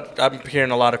 But I'm hearing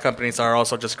a lot of companies are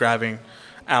also just grabbing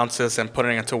ounces and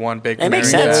putting it into one big. It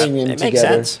makes marrying sense. vat. Marrying them It makes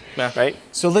together. sense. Yeah. Right?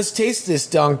 So let's taste this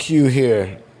Don Q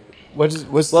here. What's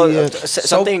Well, the...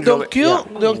 something. Don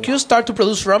Q started to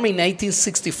produce rum in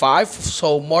 1865,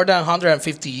 so more than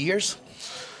 150 years.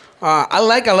 I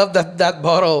love that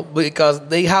bottle because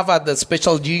they have the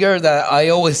special jigger that I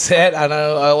always said and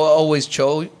I always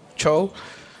show.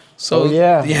 So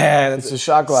yeah, it's a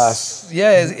shot glass.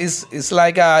 yeah, it's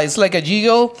like a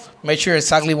jiggle. Measure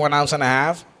exactly 1.5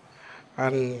 ounces,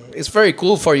 and it's very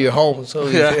cool for your home. So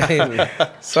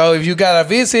so if you got a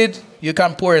visit, you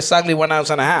can pour exactly 1.5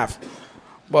 ounces.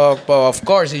 But of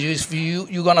course, if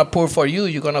you're gonna pour for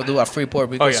you're gonna do a free pour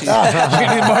because you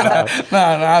need more than 1.5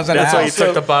 ounces. That's why you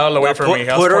took the bottle away from me.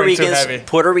 I was pouring too heavy.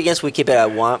 Puerto Ricans, we keep it at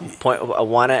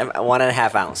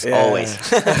 1.5 ounce always.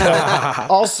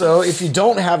 Also, if you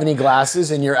don't have any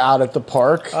glasses and you're out at the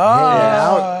park hanging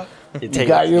out, you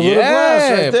got your little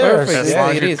glass right there. Perfect. As Yeah, long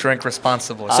as it you is. drink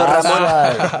responsibly. So That's Ramon,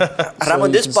 right. Ramon,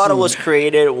 you this can bottle see. was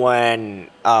created when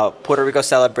Puerto Rico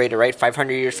celebrated, right,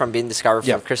 500 years from being discovered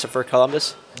Yeah. from Christopher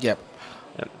Columbus. Yep.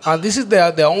 And this is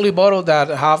the only bottle that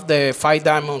have the 5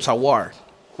 Diamonds award.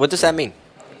 What does that mean?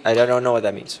 I don't know what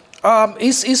that means.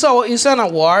 It's an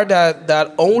award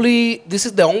that only this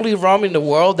is the only rum in the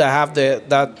world that have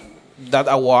that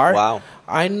award. Wow.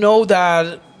 I know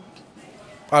that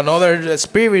another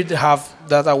spirit have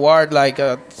that award, like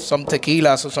some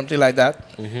tequilas or something like that.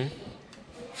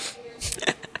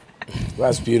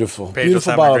 That's beautiful. Pedro's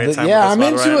Beautiful having a bottle. great time Yeah, with I'm this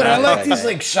into bottle it. right I now. like these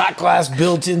like shot glass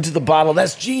built into the bottle.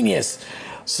 That's genius.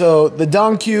 So the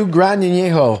Don Q Gran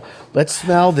Añejo. Let's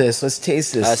smell this. Let's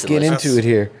taste this. That's Get delicious. into it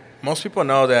here. Most people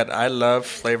know that I love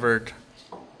flavored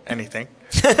anything.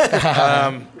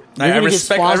 You're gonna get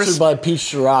sponsored by Peach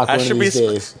Ciroc one of these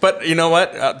days. But you know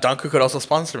what? Don Q could also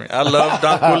sponsor me. I love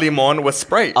Don Q Limon with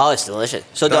Sprite. Oh, it's delicious.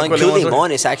 So Don Don Q Limon.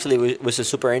 Limon is actually was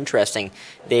super interesting.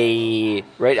 They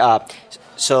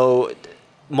so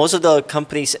most of the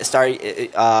companies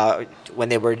started when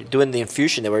they were doing the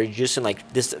infusion, they were using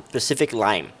like this specific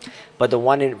lime. But the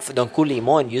one in Don Q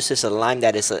Limon uses a lime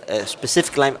that is a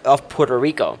specific lime of Puerto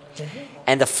Rico,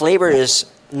 and the flavor is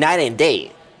night and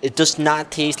day. It does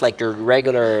not taste like your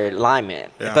regular lime,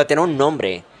 but they don't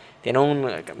nombre. They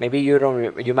don't. Maybe you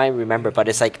don't. You might remember, but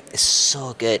it's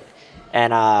so good,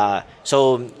 and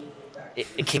so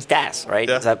it kicked ass, right?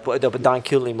 Yeah. It's like the Don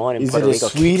Q Limon in Is Puerto it a Rico.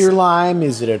 sweeter lime?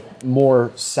 Is it a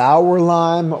more sour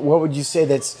lime? What would you say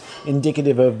that's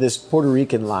indicative of this Puerto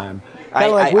Rican lime? Kind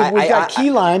of like we've got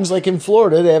key limes, like in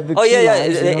Florida. They have the Oh key yeah,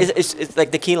 limes. You know? it's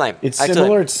like the key lime. It's Actually,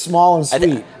 similar. It's small and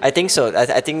sweet. I think so.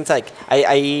 I think it's like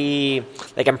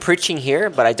I'm preaching here,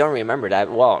 but I don't remember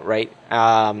that well, right?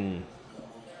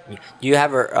 Do you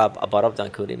have a bottle of Don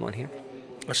Q Limon here?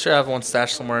 I should have one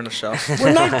stashed somewhere in the shelf.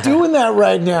 We're not doing that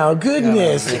right now.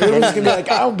 Goodness, everyone's gonna be like,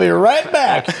 "I'll be right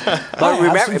back." But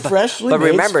remember,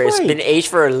 it's been aged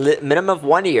for a minimum of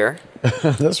 1 year.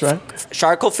 That's right.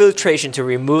 Charcoal filtration to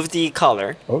remove the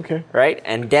color. Okay. Right,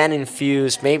 and then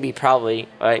infuse probably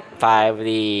right by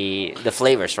the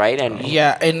flavors, right? And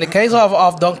Yeah, in the case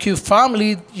of Don Q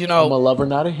family, I'm a lover,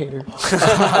 not a hater.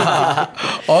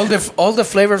 all the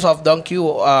flavors of Don Q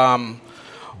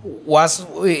was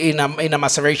in a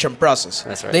maceration process.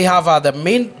 That's right. They have the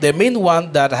mint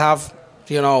one that have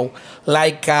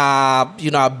like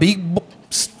a big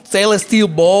stainless steel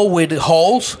bowl with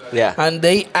holes. Yeah. And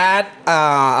they add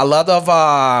a lot of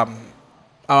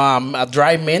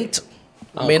dry mint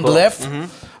cool. left,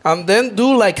 and then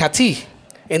do like a tea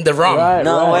in the rum. Right,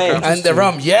 No right. way. And the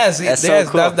rum, yes, That's so yes,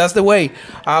 cool. that's the way.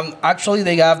 Actually,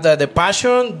 they have the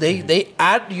passion. They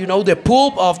add, the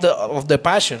pulp of the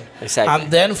passion, Exactly.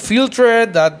 and then filter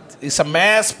it. That is a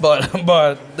mess, but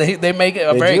they make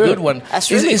a very do good it. one.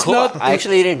 that's really it's cool. Not, I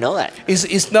actually didn't know that.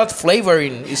 it's not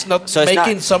flavoring. It's not So it's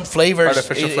making not some flavors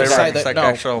Artificial inside flavor. the- It's like no.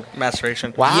 actual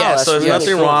maceration. Wow, Yes, that's So there's really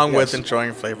nothing cool. wrong Yes. with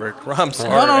enjoying flavored rums or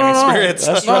No, no, any no, no. spirits.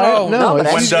 That's No, right. no, but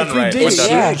if when you- done if you right, dig when it, It's done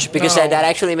yeah. huge because No. that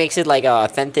actually makes it like an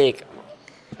authentic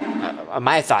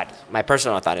my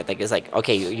personal thought, is like,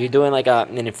 okay, you're doing like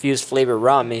an infused flavor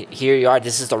rum. Here you are.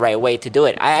 This is the right way to do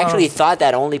it. I actually thought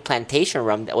that only plantation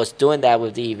rum that was doing that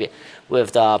with the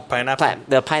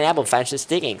pineapple Francis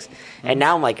Dickens. And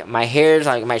now I'm like, my hairs,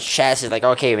 like my chest is like,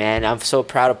 okay, man, I'm so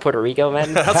proud of Puerto Rico,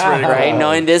 man. That's really right. cool.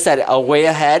 Knowing this that way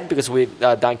ahead, because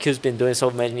Don Q's been doing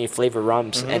so many flavor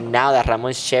rums, and now that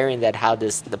Ramon's sharing that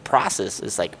the process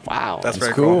is like, wow, That's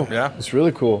very cool. Yeah, it's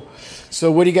really cool. So,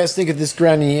 what do you guys think of this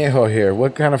Gran Añejo here?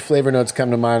 What kind of flavor notes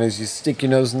come to mind as you stick your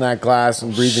nose in that glass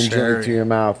and breathe in gently through your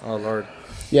mouth? Oh Lord.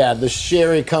 Yeah, the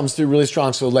sherry comes through really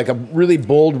strong. So like a really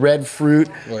bold red fruit.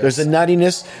 Yes. There's a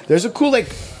nuttiness. There's a cool like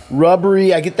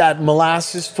rubbery. I get that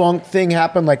molasses funk thing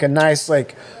happen. Like a nice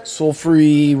like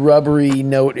sulfury rubbery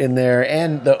note in there,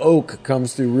 and the oak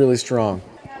comes through really strong.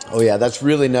 Oh yeah, that's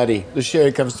really nutty. The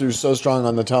sherry comes through so strong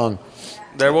on the tongue.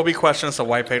 There will be questions of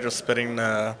why Pedro's spitting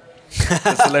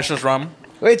this delicious rum.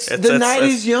 The night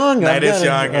is young. Night is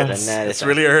young. It's It's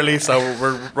really early, so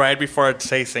we're right before our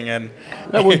tasting, and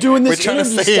we're doing this trying to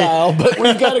interview see. style, but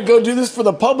we've got to go do this for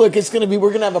the public.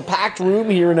 We're gonna have a packed room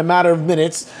here in a matter of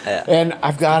minutes, and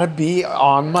I've got to be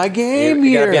on my game You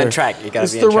here. gotta be on track.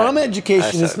 It's the rum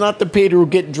education. It's not the Pedro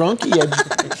get drunky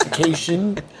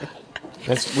education.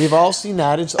 We've all seen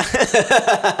that.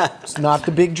 It's not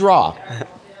the big draw.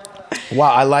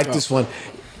 Wow, I like this one.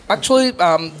 Actually,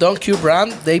 Don Q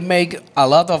brand,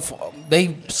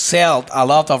 they sell a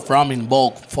lot of rum in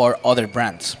bulk for other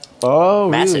brands. Oh,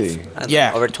 massive. really?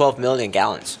 Yeah. Over 12 million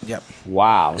gallons. Yep.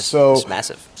 Wow. It's So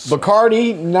massive.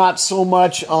 Bacardi, not so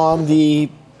much on the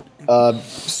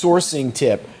sourcing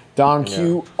tip. Don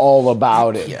Q, all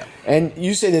about it. Yeah. And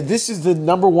you say that this is the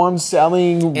number one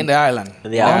selling In the island.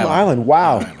 In the on island. the island.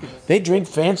 Wow. They drink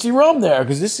fancy rum there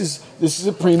because this is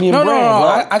a premium No, brand.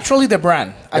 right? Actually, the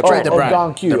brand. Actually, the brand.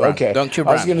 Don Q. The brand. Okay. Don Q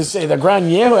I was brand. going to say the Gran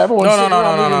Añejo. Everyone's No. sitting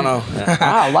around eating,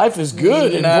 Wow, life is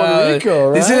good in Puerto Rico,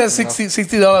 right? This is a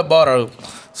 $60 bottle.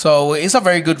 So it's a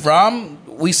very good rum.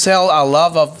 We sell a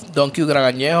lot of Don Q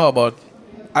Gran Añejo, but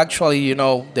actually,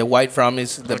 the white rum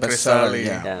is the best seller.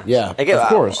 Cristal, Yeah, Okay, of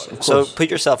course. So put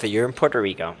yourself you're in Puerto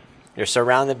Rico. You're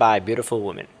surrounded by beautiful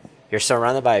women. You're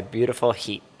surrounded by beautiful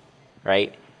heat,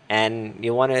 right? And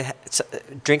you want to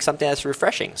drink something that's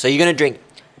refreshing. So you're going to drink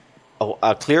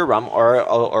a clear rum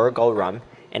or a gold rum,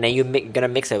 and then you're going to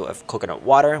mix it with coconut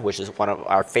water, which is one of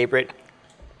our favorite,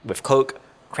 with Coke,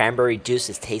 cranberry juice.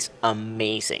 It tastes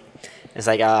amazing. It's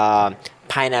like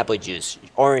pineapple juice,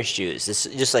 orange juice. It's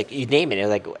just like you name it. It's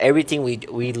like everything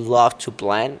we love to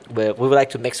blend. We would like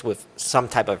to mix with some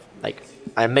type of like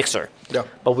a mixer. Yeah.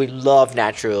 But we love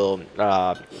natural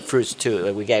fruits too.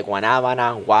 Like we get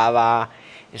guanabana, guava.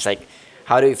 It's like,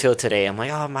 how do you feel today? I'm like,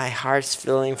 oh, my heart's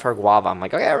feeling for guava. I'm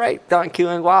like, okay, all right, Don Q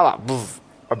and guava, poof.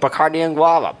 Or Bacardi and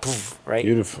guava, poof, right?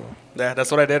 Beautiful. Yeah,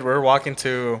 that's what I did. We were walking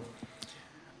to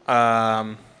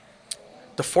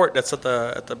the fort that's at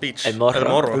the beach. El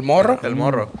Morro. El Morro? El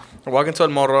Morro. We're walking to El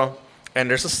Morro, and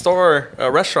there's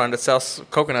a restaurant that sells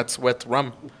coconuts with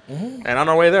rum. And on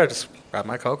our way there, just grab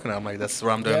my coconut. I'm like, that's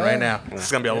what I'm doing right now. This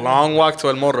is gonna be a long walk to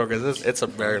El Morro because it's a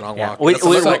very long walk. We, It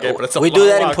doesn't look like it, but it's a we do long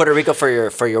that in walk. Puerto Rico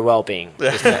for your well-being.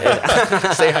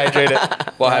 Stay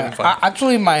hydrated while having fun.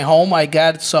 Actually, in my home, I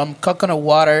got some coconut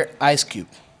water ice cube.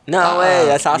 No way,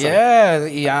 that's awesome.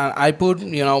 Yeah. I put,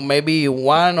 maybe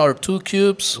 1 or 2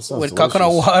 cubes with coconut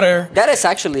delicious. water. That is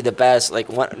actually the best. Like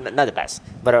not the best,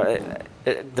 but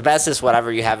the best is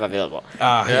whatever you have available.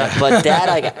 But that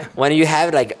like when you have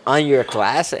it like on your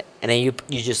glass, and then you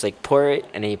just like pour it,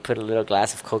 and then you put a little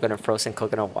glass of frozen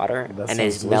coconut water, That and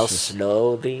it sounds melts delicious.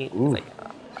 slowly. Like,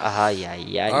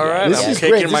 yeah. All right, This I'm is taking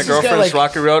great. my This has got, girlfriend's like-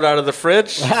 Rocky Road out of the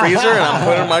freezer, and I'm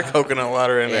putting my coconut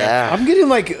water in there. Yeah. I'm getting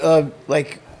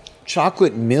like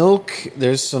chocolate milk.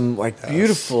 There's some like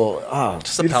beautiful,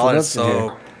 Just the beautiful palate notes is in here.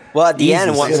 so. Well, at the Easy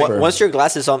end, sipper. once your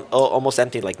glass is almost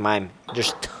empty, like mine,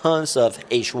 there's tons of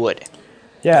H wood.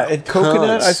 Yeah, and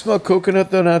coconut. Tons. I smell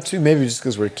coconut though now too. Maybe just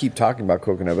because we keep talking about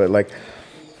coconut, but like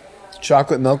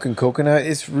chocolate milk and coconut,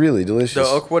 it's really delicious. The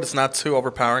oak wood is not too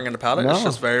overpowering in the palate. No. It's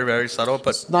just very, very subtle,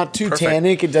 but It's not too perfect.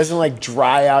 tannic. It doesn't like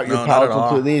dry out your No, not palate at all.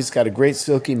 completely. It's got a great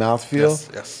silky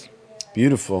mouthfeel. Yes.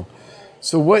 Beautiful.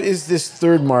 So what is this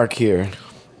third mark here?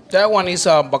 That one is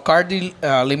a Bacardi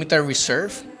Limited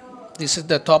Reserve. This is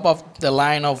the top of the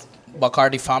line of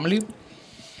Bacardi family.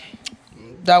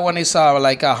 That one is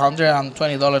like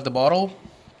 $120 the bottle.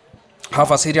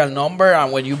 Have a serial number,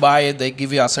 and when you buy it, they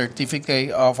give you a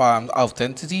certificate of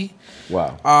authenticity.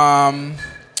 Wow.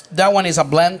 That one is a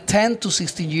blend 10 to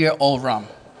 16-year-old rum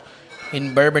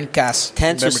in bourbon cask.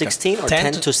 10 to Bourbon 16 cask. or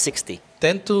 10 to 60?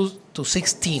 10 to to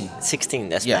 16. 16.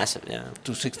 That's Yeah. massive. Yeah.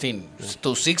 To 16.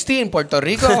 To 60 in Puerto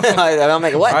Rico? I'm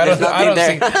like, what? There's nothing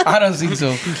there. I don't think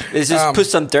so. Let's just put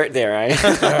some dirt there, right?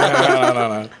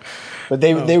 No. But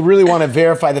they really want to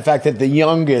verify the fact that the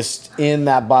youngest in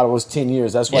that bottle was 10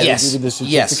 years. That's why they gave you the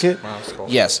certificate? Wow, that's cool.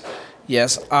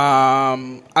 Yes.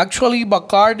 Actually,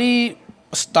 Bacardi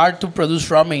started to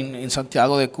produce rum in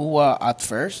Santiago de Cuba at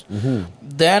first.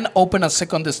 Then opened a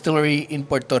second distillery in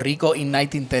Puerto Rico in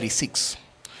 1936.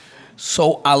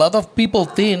 So a lot of people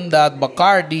think that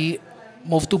Bacardi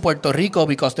moved to Puerto Rico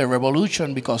because the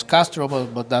revolution, because Castro,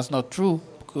 but that's not true.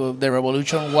 The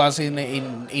revolution was in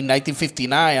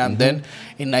 1959, and then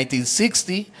in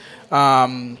 1960,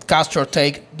 Castro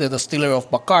take the distillery of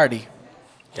Bacardi,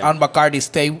 and Bacardi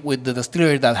stayed with the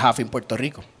distillery that have in Puerto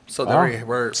Rico. So they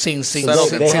were Since They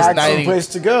had some place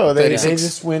to go. They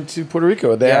just went to Puerto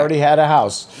Rico. They already had a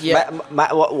house. Yeah.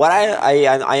 What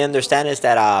I understand is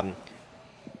that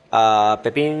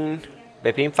Pepin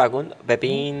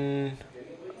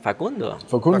Facundo.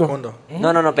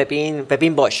 No,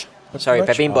 Pepin Bosch. Sorry,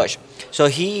 Pepin Bosch. So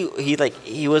he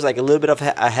was like a little bit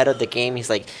ahead of the game. He's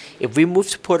like, if we move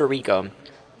to Puerto Rico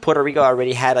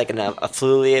already had like an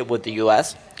affiliate with the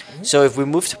U.S. So if we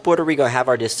move to Puerto Rico and have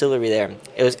our distillery there,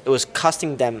 it was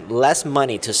costing them less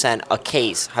money to send a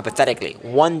case, hypothetically,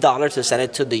 $1 to send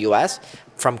it to the U.S.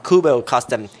 From Cuba, it would cost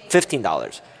them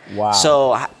 $15. Wow.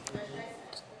 So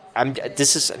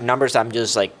this is numbers I'm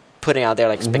just like putting out there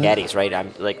like spaghettis, right?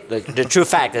 I'm like the true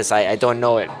fact is I don't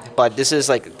know it, but this is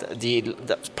like the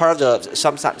part of the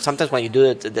sometimes when you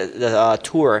do the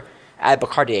tour at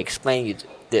Bacardi, they explain you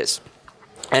this,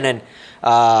 and then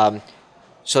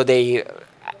so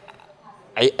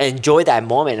I enjoyed that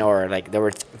moment, or like there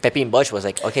were Pepin Bosch was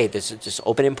like, okay, this is just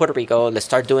open in Puerto Rico. Let's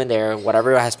start doing there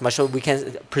whatever as much as we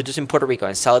can produce in Puerto Rico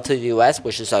and sell it to the U.S.,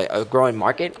 which is a growing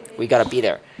market. We gotta be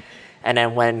there. And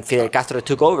then when Fidel Castro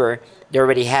took over, they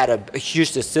already had a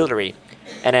huge distillery.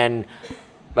 And then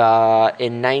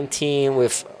in 19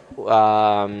 with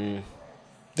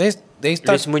they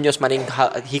start Luis Muñoz Marin,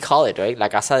 he called it, right? La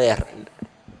Casa de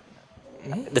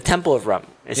the Temple of Rum.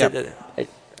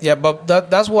 Yeah, but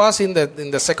that was in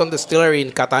the second distillery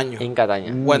in Cataño. In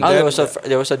Cataño. When there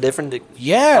was a different.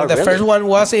 Yeah, the really? first one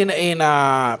was in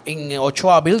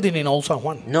Ochoa Building in Old San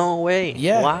Juan. No way.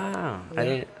 Yeah. Wow. I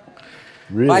didn't.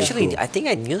 Really Well, actually, cool. I think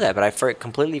I knew that, but I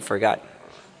completely forgot.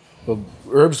 Well,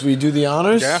 Herbs, will you do the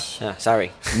honors? Yeah.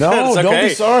 Sorry. No, It's don't okay.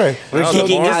 be sorry. We're No,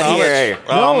 geeking more out knowledge. here.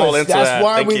 I'm all into that's that.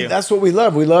 why Thank we. you. That's what we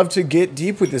love. We love to get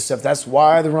deep with this stuff. That's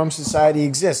why the Rum Society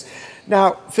exists.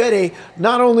 Now, Fede,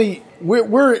 not only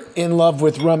we're in love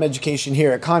with rum education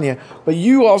here at Kanya, but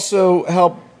you also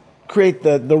help create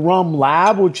the Rum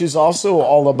Lab, which is also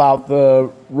all about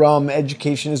the rum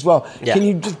education as well. Yeah. Can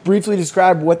you just briefly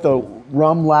describe what the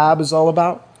Rum Lab is all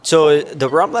about? So the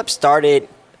Rum Lab started.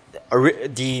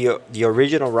 The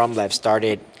original Rum Lab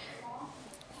started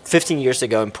 15 years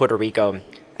ago in Puerto Rico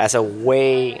as a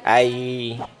way.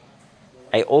 I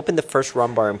opened the first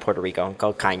rum bar in Puerto Rico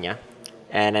called Caña,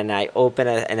 and then I opened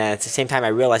it, and at the same time I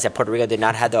realized that Puerto Rico did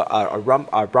not have a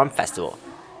rum festival,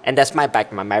 and that's my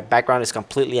background. My background is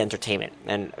completely entertainment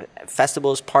and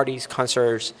festivals, parties,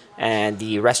 concerts, and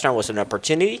the restaurant was an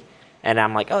opportunity, and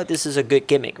I'm like, oh, this is a good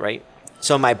gimmick, right?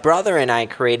 So my brother and I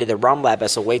created the Rum Lab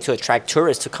as a way to attract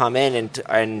tourists to come in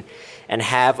and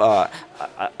have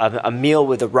a meal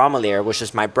with the Romelier, which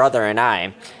is my brother and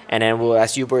I. And then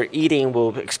as you were eating,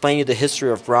 we'll explain you the history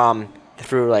of rum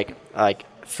through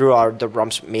the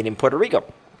rums made in Puerto Rico.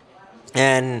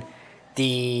 And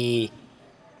the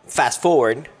fast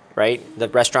forward, right? The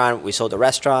restaurant, we sold the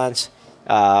restaurants.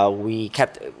 We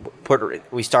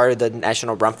started the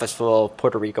National Rum Festival of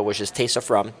Puerto Rico, which is Taste of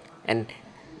Rum, and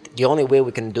the only way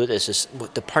we can do this is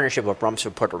with the partnership of Rums for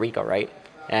Puerto Rico, right?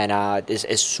 And this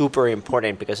is super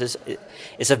important because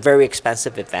it's a very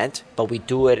expensive event, but we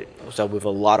do it with a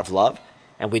lot of love,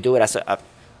 and we do it as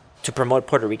to promote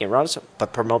Puerto Rican rums,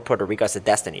 but promote Puerto Rico as a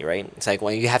destiny, right? It's like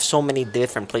when you have so many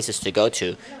different places to go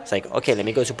to, it's like, okay, let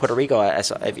me go to Puerto Rico.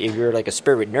 If you're like a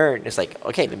spirit nerd, it's like,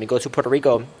 okay, let me go to Puerto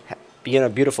Rico, be on a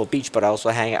beautiful beach, but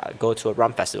also go to a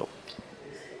rum festival.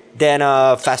 Then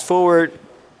fast forward.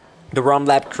 The Rum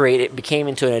Lab became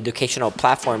into an educational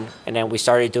platform, and then we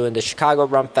started doing the Chicago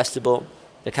Rum Festival,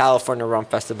 the California Rum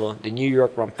Festival, the New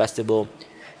York Rum Festival,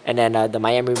 and then the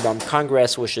Miami Rum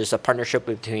Congress, which is a partnership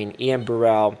between Ian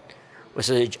Burrell, which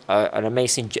is an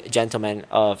amazing gentleman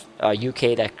of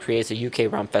UK that creates a UK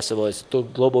Rum Festival. It's the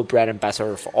global brand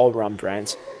ambassador for all rum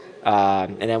brands,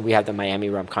 and then we have the Miami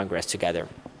Rum Congress together.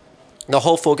 The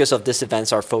whole focus of these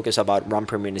events are focused about rum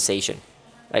premiumization,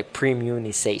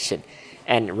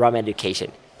 and rum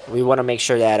education. We want to make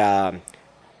sure that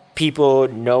people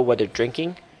know what they're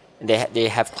drinking, and they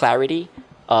have clarity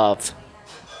of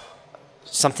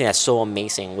something that's so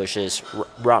amazing, which is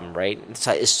rum, right?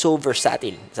 It's so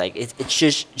versatile. It's like it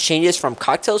just changes from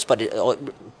cocktails, but it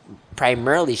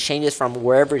primarily changes from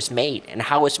wherever it's made and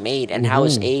how it's made and how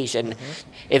it's aged, and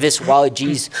if it's wild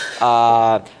G's,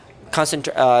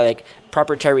 like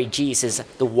proprietary G's, is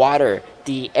the water,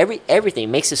 everything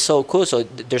makes it so cool. So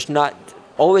there's not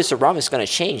always the rum is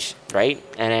gonna change, right?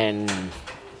 And then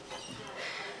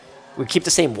we keep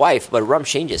the same wife, but rum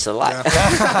changes a lot.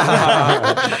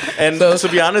 Yeah. And to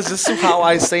be honest, this is how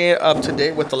I stay up to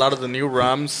date with a lot of the new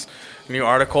rums, new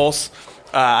articles.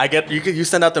 I get you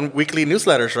send out the weekly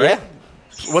newsletters, right? Yeah.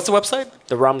 What's the website?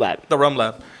 The Rum Lab. The Rum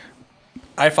Lab.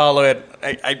 I follow it.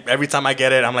 I every time I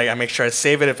get it, I'm like, I make sure I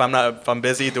save it. If I'm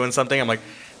busy doing something, I'm like,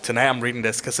 tonight I'm reading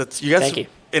this because it's you guys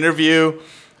interview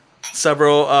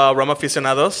several rum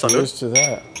aficionados. Salud. Cheers to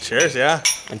that. Cheers, yeah.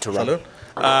 And to rum. Salud.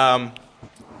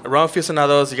 Rum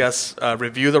aficionados, you guys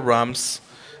review the rums.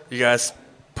 You guys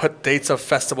put dates of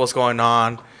festivals going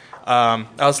on. I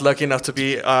was lucky enough to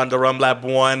be on the Rum Lab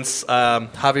once.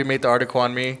 Javi made the article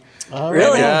on me. Oh,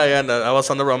 really? Yeah. And I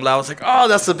was on the Rum Lab. I was like, oh,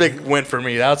 that's a big win for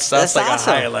me. That's like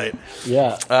awesome. a highlight.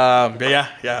 Yeah.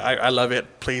 But I love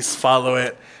it. Please follow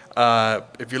it.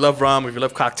 If you love rum, if you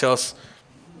love cocktails,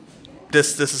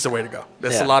 this is the way to go.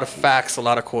 There's a lot of facts, a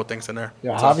lot of cool things in there.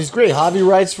 Yeah, Javi's great. Javi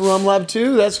writes for Rum Lab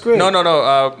too. That's great. No.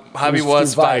 Javi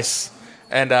was Vice.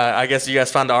 And I guess you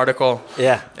guys found the article.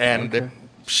 Yeah. And they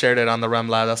shared it on the Rum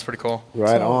Lab. That's pretty cool.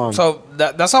 Right on. So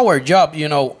that's our job. You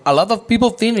know, a lot of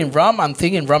people think in rum and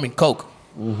think in rum and coke.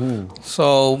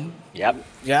 So Yep.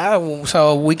 yeah,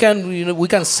 so we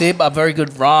can sip a very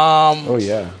good rum. Oh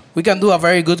yeah. We can do a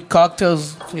very good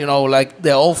cocktails. You know, like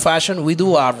the old fashioned. We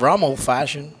do a rum old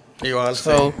fashioned.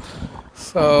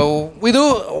 So we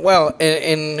do well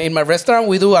in my restaurant.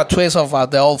 We do a twist of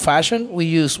the old fashioned. We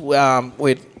use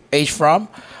with aged rum,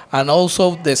 and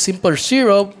also the simple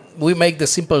syrup. We make the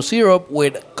simple syrup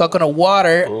with coconut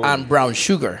water and brown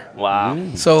sugar. Wow.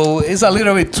 So it's a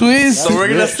little bit twist. So we're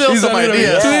gonna steal some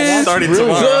ideas starting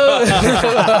tomorrow.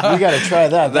 We got to try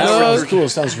that. That sounds cool. It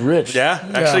sounds rich. Yeah,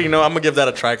 actually, I'm gonna give that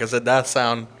a try because it does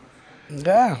sound.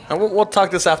 Yeah. And we'll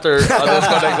talk this after.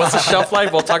 What's the shelf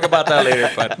life? We'll talk about that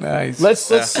later. But Nice. Let's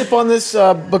sip on this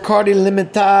Bacardi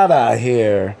Limitada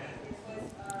here.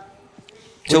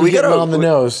 So we got on the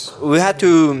nose. We had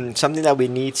to something that we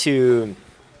need to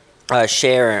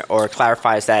share or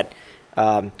clarify is that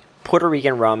Puerto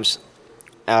Rican rums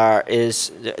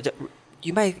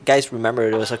you might guys remember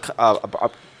there was a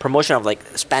promotion of like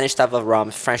Spanish type of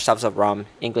rum, French types of rum,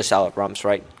 English style of rums,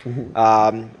 right?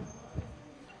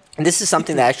 And this is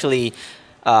something that actually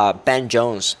Ben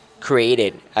Jones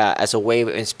created as a way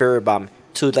in Spirit Bomb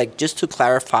to just to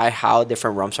clarify how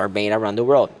different rums are made around the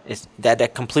world. It's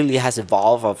that completely has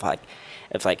evolved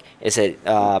is it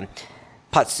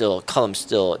pot still, column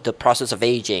still, the process of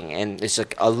aging, and it's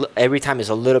like every time is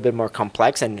a little bit more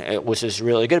complex, and which is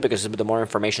really good because the more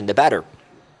information, the better.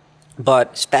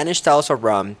 But Spanish styles of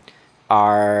rum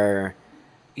are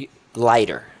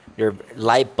lighter; they're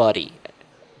light body,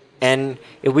 and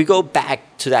if we go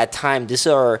back to that time, these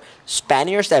are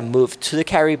Spaniards that moved to the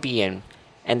Caribbean,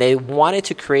 and they wanted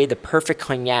to create the perfect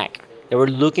cognac. They were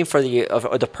looking for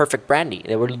the perfect brandy.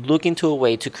 They were looking to a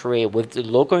way to create with the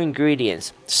local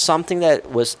ingredients something that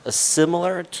was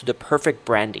similar to the perfect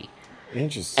brandy.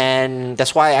 Interesting. And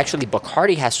that's why actually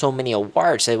Bacardi has so many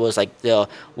awards. It was like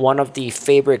one of the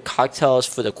favorite cocktails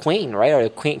for the Queen, right, or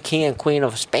the King and Queen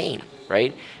of Spain,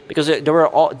 right? Because there were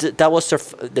that was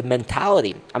the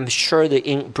mentality. I'm sure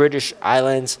the British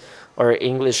islands or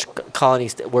English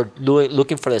colonies were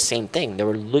looking for the same thing. They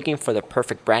were looking for the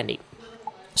perfect brandy.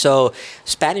 So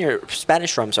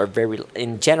Spanish rums are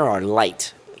in general, are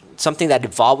light. Something that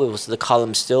evolved was the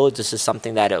column still. This is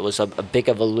something that it was a big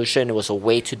evolution. It was a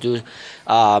way to do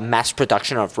mass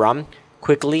production of rum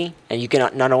quickly. And you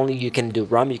can not only you can do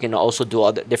rum, you can also do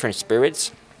other different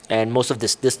spirits. And most of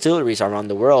the distilleries around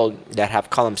the world that have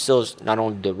column stills not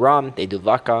only do rum, they do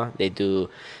vodka, they do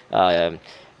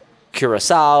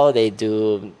curacao, they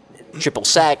do triple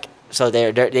sec. So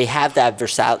they have that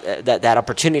that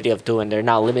opportunity of doing. They're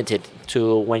not limited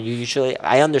to when you usually.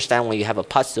 I understand when you have a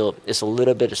pot still, it's a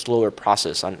little bit a slower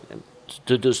process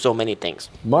to do so many things.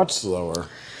 Much slower.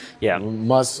 Yeah.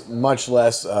 Much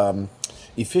less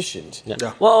efficient.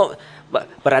 Yeah. Well,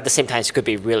 but at the same time, it could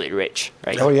be really rich,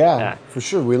 right? Oh yeah, for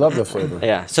sure. We love the flavor.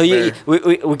 Yeah. So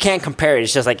we can't compare it.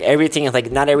 It's just like everything is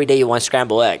like not every day you want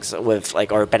scrambled eggs with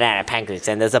or banana pancakes,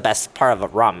 and that's the best part of a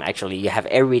rum. Actually, you have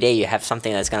every day you have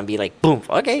something that's gonna be like boom.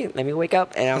 Okay, let me wake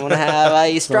up and I'm gonna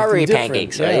have strawberry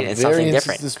pancakes, right? Yeah, it's something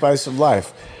different. Is the spice of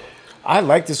life. I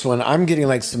like this one. I'm getting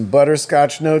like some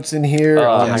butterscotch notes in here.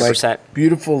 100%. Like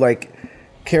beautiful like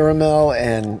caramel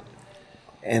and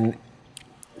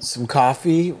some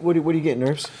coffee. What do you get,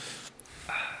 Nerves?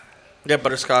 Yeah,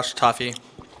 butterscotch, toffee.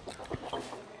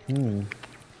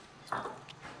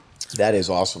 That is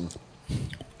awesome.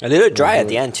 A little dry at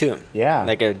the end too. Yeah.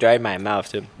 Like it dried my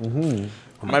mouth too.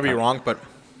 I might be wrong, but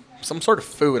some sort of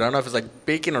food. I don't know if it's like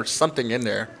bacon or something in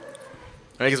there.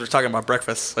 I think we're talking about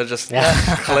breakfast. It just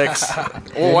clicks.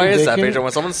 Well, why is that, Bacon? Pedro?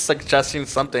 When someone's suggesting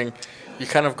something, you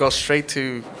kind of go straight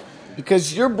to...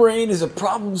 Because your brain is a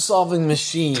problem-solving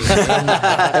machine.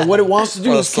 And what it wants to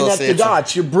do is connect the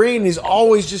dots. Your brain is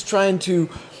always just trying to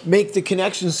make the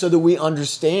connections so that we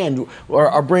understand.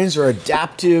 Our brains are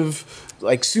adaptive,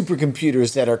 like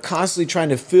supercomputers that are constantly trying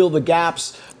to fill the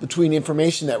gaps between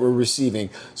information that we're receiving.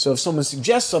 So if someone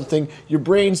suggests something, your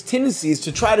brain's tendency is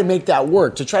to try to make that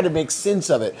work, to try to make sense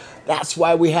of it. That's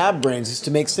why we have brains, is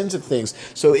to make sense of things.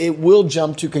 So it will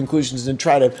jump to conclusions and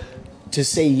try to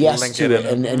say yes Link to it it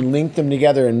in. and link them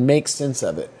together and make sense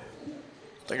of it.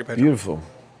 Thank you, Pedro. Beautiful.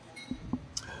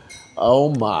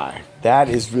 Oh my, that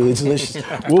is really delicious.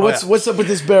 Well, what's up with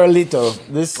this barrilito?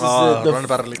 This is Ron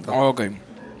Barrilito. Okay.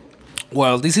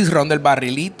 Well, this is Ron del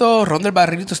Barrilito. Ron del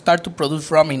Barrilito started to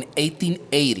produce rum in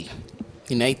 1880.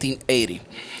 In 1880.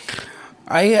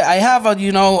 I have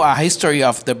a history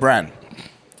of the brand.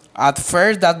 At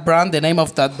first, the name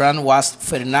of that brand was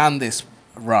Hernandez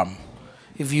rum.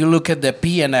 If you look at the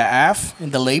P and the F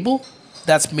in the label,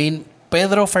 that's mean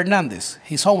Pedro Fernandez,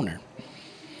 his owner.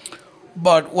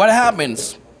 But what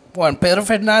happens when Pedro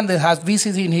Fernandez has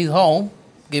visited his home,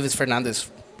 gives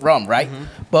Fernandez rum, right?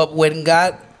 But when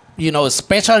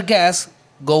special guests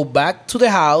go back to the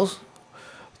house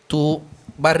to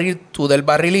del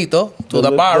barrilito, to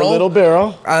the barrel, the little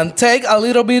barrel, and take a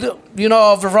little bit,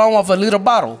 of the rum of a little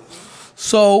bottle.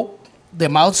 So the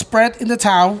mouth spread in the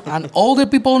town, and all the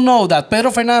people know that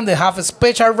Pedro Fernandez have a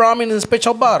special rum in a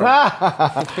special bottle.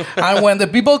 And when the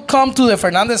people come to the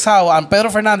Fernandez house and Pedro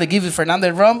Fernandez gives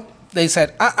Fernandez rum, they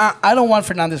said, I don't want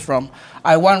Fernandez rum.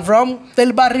 I want rum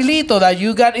del barrilito that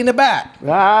you got in the back.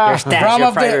 Your stash, Rum your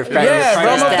of fire, the, fire, yeah, fire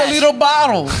rum of stash. the little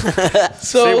bottle.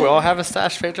 See, we all have a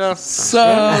stash, Pedro. So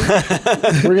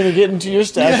we're gonna get into your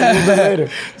stash a little bit later.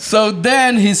 So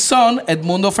then his son,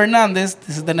 Edmundo Fernandez,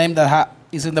 this is the name that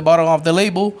is in the bottom of the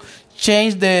label,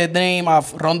 changed the name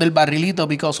of Ron del Barrilito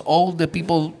because all the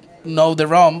people know the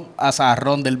rum as a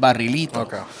Ron del Barrilito.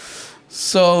 Okay.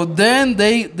 So then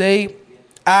they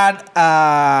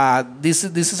add this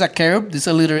is a cherub, this is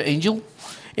a little angel.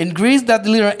 In Greece, that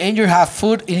little angel have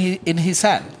food in his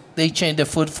hand. They change the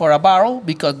food for a barrel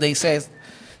because they say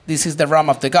this is the rum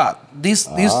of the god. This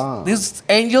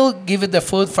angel give it the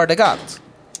food for the gods.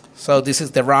 So this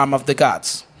is the rum of the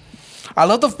gods. A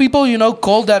lot of people,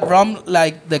 call that rum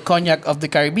like the cognac of the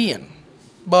Caribbean.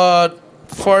 But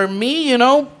for me,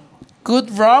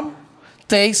 good rum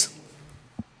tastes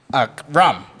like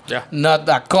rum. Yeah. Not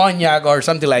a cognac or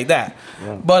something like that.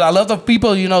 Yeah. But a lot of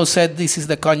people, said this is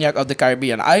the cognac of the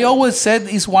Caribbean. I always said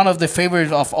it's one of the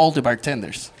favorites of all the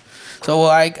bartenders. So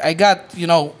I got,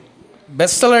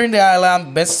 bestseller in the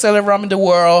island, bestseller rum in the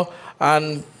world,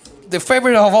 and the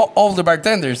favorite of all the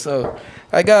bartenders. So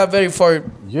I got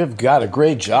You've got a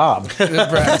great job. So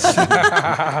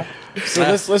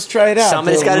let's try it out.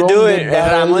 Somebody's got to do it.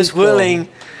 Ramon's willing.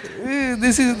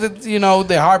 This is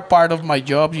the hard part of my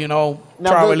job. Now,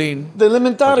 traveling. The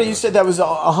limontada, you said that was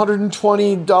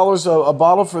 $120 a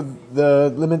bottle for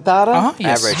the limontada?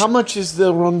 Yes. Average. How much is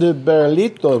the Ron de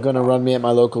Barrilito going to run me at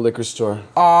my local liquor store?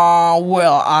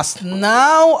 Well, as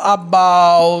now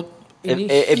about.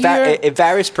 It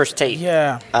varies per state.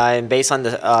 Yeah. And based on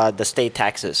the state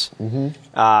taxes.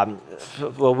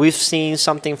 Well, we've seen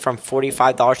something from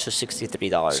 $45 to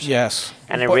 $63. Yes.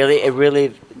 And it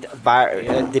really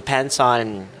depends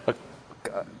on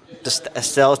the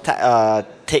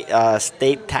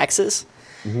state taxes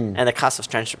and the cost of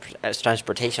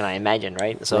transportation, I imagine,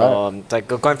 right? So like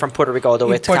going from Puerto Rico all the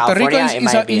way to Puerto California, Rico it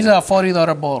might be is a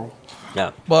 $40 bottle.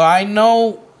 Yeah. But I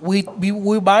know we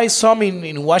buy some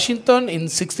in Washington in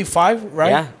 65,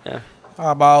 right? Yeah.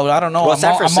 About, I don't know, Well,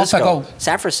 a month ago.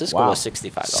 San Francisco was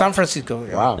 $65. San Francisco.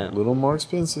 Yeah. Wow, a little more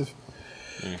expensive.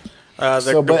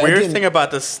 The weird thing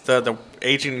about this, the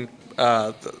aging,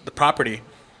 the property,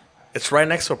 it's right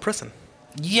next to a prison.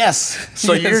 Yes.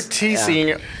 So you're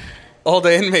teasing all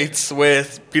the inmates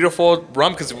with beautiful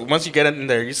rum because once you get in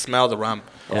there, you smell the rum.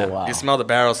 Yeah. Oh, wow. You smell the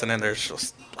barrels, and then there's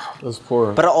just... Those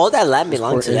poor, But all that land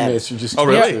belongs to them. inmates. You just Oh,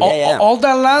 really? Yeah, all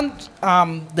that land,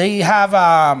 they have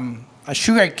a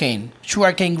sugar cane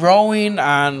growing,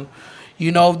 and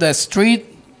the street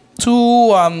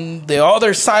two on the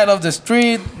other side of the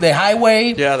street, the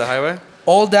highway. Yeah, the highway.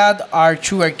 All that are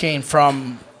sugarcane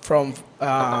from.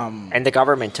 And the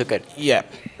government took it. Yeah.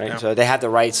 Right? Yeah. So they have the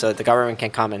right, so the government can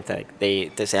come and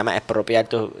they se llama expropiar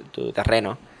tu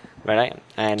terreno, right?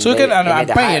 And So you can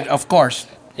pay it, of course.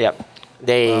 Yep.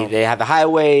 They have the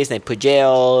highways, they put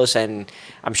jails, and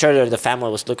I'm sure that the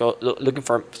family was looking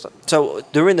for. So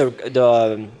during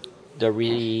the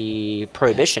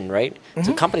prohibition, right?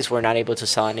 So companies were not able to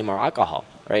sell any more alcohol,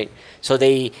 right? So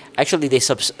they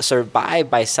survived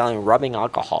by selling rubbing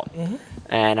alcohol,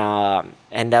 and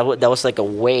that was like a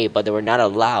way, but they were not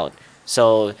allowed.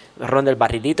 So Ron del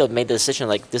Barrilito made the decision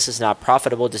like, this is not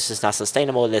profitable, this is not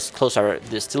sustainable, let's close our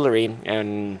distillery.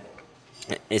 And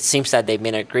it seems that they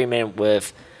made an agreement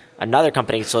with another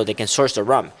company so they can source the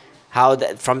rum.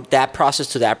 From that process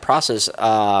to that process,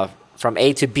 from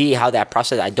A to B, how that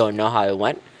process, I don't know how it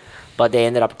went. But they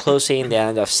ended up closing, they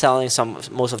ended up selling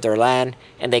most of their land,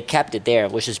 and they kept it there,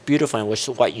 which is beautiful, and which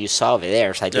is what you saw over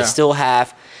there. It's like they still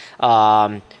have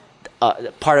part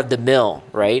of the mill,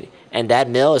 right? And that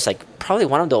mill is like probably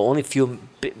one of the only few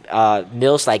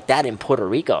mills like that in Puerto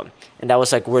Rico. And that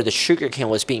was like where the sugarcane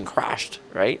was being crushed,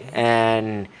 right?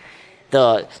 And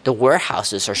the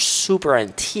warehouses are super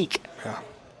antique. Yeah.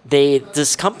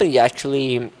 This company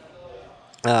actually,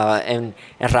 and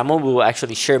Ramon will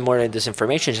actually share more of this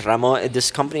information. This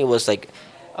company was like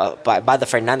by the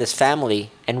Hernandez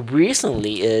family, and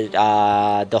recently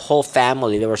the whole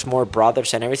family, there was more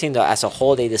brothers and everything. As a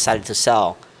whole, they decided to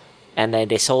sell, and then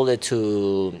they sold it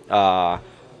to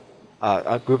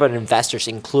a group of investors,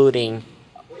 including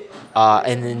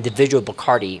an individual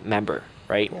Bacardi member,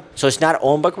 right? Yeah. So it's not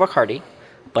owned by Bacardi,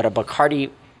 but a Bacardi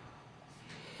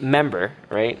member,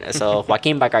 right? So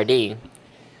Joaquin Bacardi,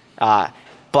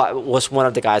 but was one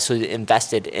of the guys who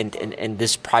invested in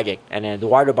this project. And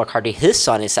Eduardo Bacardi, his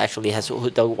son, is actually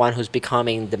the one who's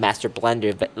becoming the master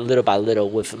blender little by little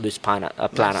with Luis Planas.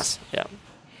 Nice. Yeah.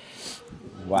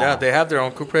 Wow. Yeah, they have their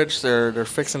own cooperage. They're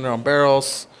fixing their own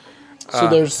barrels. So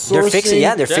they're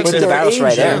sourcing. They're fixing the barrels aging.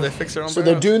 right there. Yeah, they fix their own So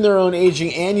barrels. they're doing their own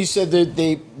aging, and you said that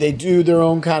they do their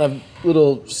own kind of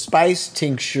little spice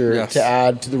tincture to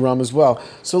add to the rum as well.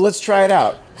 So let's try it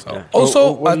out. So,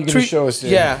 Also, what are you going to show us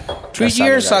here? Yeah, 3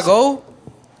 years ago.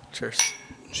 cheers.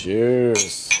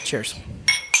 Cheers. Cheers.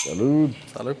 Salud.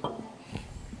 Salud.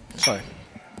 Sorry.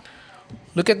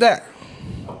 Look at that.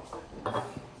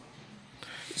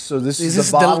 So this is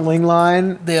the bottling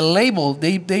line. The label.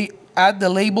 They add the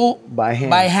label by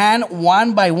hand,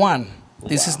 one by one.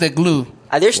 This is the glue.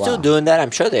 Are they still doing that?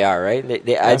 I'm sure they are, right? They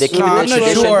keep I'm the not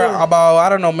tradition. sure about. I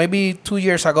don't know. Maybe 2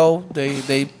 years ago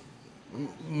they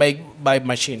make by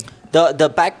machine.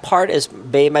 The back part is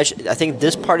made. I think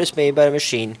this part is made by a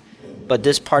machine, but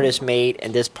this part is made,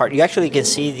 and this part you actually can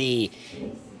see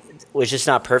which is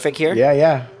not perfect here.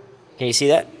 Yeah. Can you see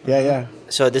that? Yeah.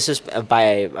 So this is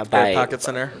by pockets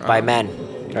in there. by man,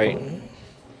 right?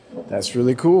 That's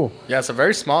really cool. Yeah, it's a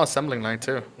very small assembling line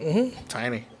too.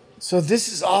 Tiny. So this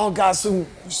has all got some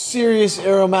serious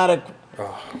aromatic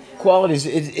qualities.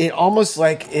 It almost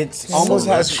like almost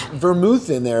has vermouth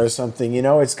in there or something. You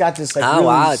know, it's got this like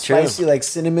really spicy like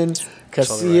cinnamon,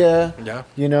 cassia. Right. Yeah.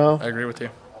 You know, I agree with you.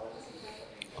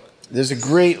 There's a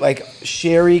great like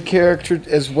sherry character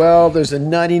as well. There's a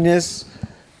nuttiness,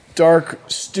 dark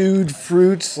stewed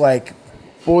fruits like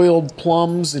boiled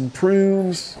plums and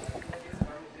prunes,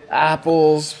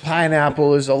 apples,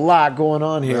 pineapple. There's a lot going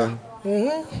on here.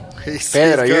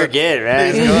 Pedro, you're good,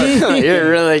 man. You're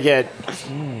really good.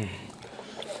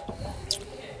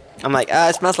 I'm like,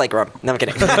 it smells like rum. No, I'm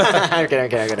kidding. I'm kidding.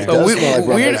 So There's a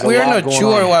we're lot not going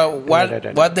sure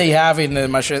on. what they have in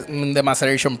the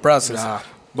maceration process,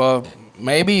 but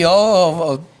maybe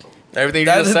all of Everything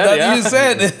that, you just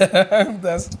said. that you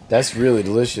said. That's really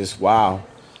delicious. Wow.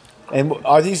 And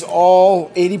are these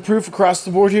all 80 proof across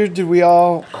the board here? Did we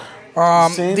all?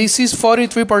 Same? This is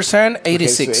 43%,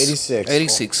 86. Okay, so 86.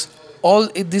 86.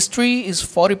 This tree is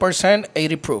 40%,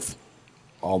 80 proof.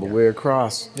 All the way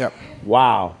across. Yep.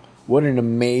 Wow. What an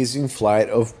amazing flight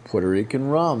of Puerto Rican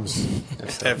rums.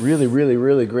 Really, really,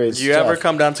 really great stuff. You ever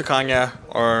come down to Cana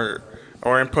or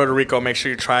in Puerto Rico, make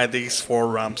sure you try these 4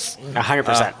 rums.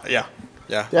 100%. Yeah.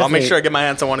 Definitely. I'll make sure I get my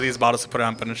hands on one of these bottles to put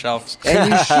on the shelves.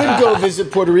 And you should go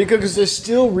visit Puerto Rico because they're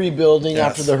still rebuilding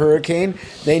after the hurricane.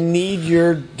 They need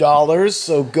your dollars,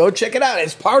 so go check it out.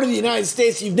 It's part of the United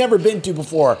States you've never been to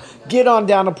before. Get on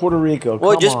down to Puerto Rico.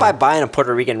 Well, Come just on. by buying a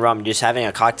Puerto Rican rum, just having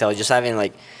a cocktail, just having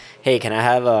like, hey, can I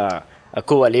have a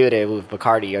Cuba Libre with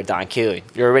Bacardi or Don Q?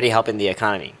 You're already helping the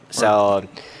economy. So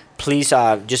please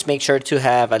just make sure to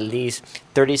have at least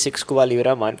 36 Cuba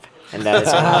Libre a month. And that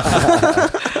is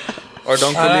Or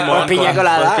Don Limon. Or piña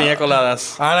colada. Or piña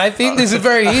coladas. And I think this is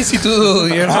very easy to do,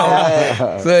 you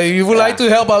know. So if you would like to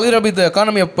help a little bit the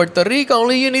economy of Puerto Rico,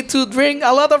 only you need to drink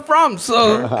a lot of rum.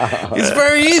 So it's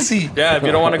very easy. Yeah, if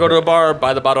you don't want to go to a bar,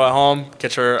 buy the bottle at home.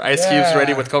 Get your ice cubes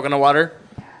ready with coconut water.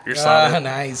 You're solid.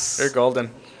 Nice. You're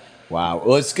golden. Wow.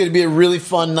 Well, it's going to be a really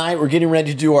fun night. We're getting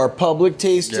ready to do our public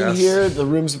tasting here. The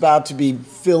room's about to be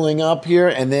filling up here,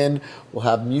 and then we'll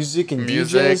have music and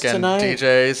DJs tonight.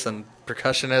 DJs and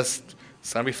percussionists.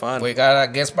 It's going to be fun. We got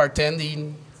a guest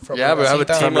bartending from we have a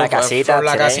team from La Casita.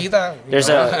 La Casita. There's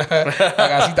La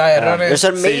Casita de Herrandez. There's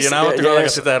an amazing. See, I have to go to La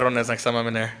Casita de Herrandez next time I'm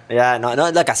in there. Yeah, no,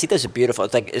 La Casita is beautiful.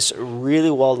 It's like it's really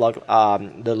well.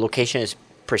 The location is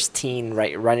pristine,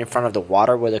 right in front of the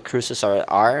water where the cruises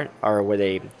are or where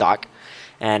they dock,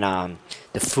 and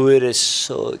the food is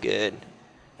so good.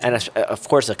 And of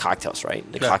course the cocktails, right?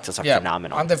 The cocktails are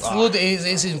phenomenal. And the food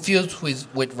is infused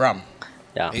with rum.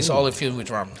 Yeah, it's all infused with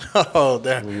rum. Oh,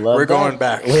 we're going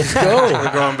back. Let's go.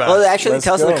 We're going back. Well, they actually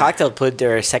tells the cocktail put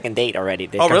their second date already.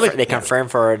 Really? They confirmed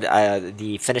for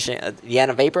the finishing the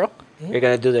end of April. They're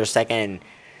gonna do their second.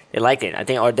 They liked it, I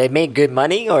think, or they made good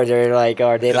money, or they like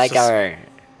our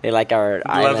island.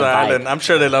 Love the island. I'm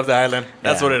sure they love the island.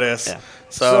 That's what it is. Yeah.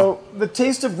 So the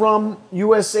Taste of Rum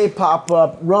USA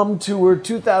pop-up Rum Tour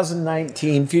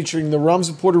 2019 featuring the Rums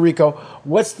of Puerto Rico.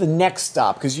 What's the next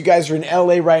stop? Because you guys are in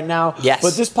LA right now. Yes.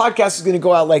 But this podcast is going to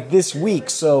go out like this week,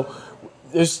 so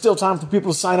there's still time for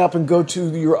people to sign up and go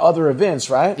to your other events,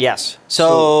 right? Yes.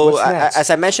 So what's next? As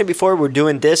I mentioned before, we're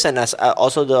doing this and as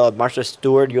also the Martha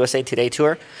Stewart USA Today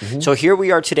tour. Mm-hmm. So here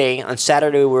we are today. On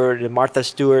Saturday, we're the Martha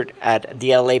Stewart at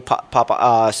the LA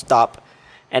pop stop.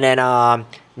 And then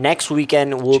next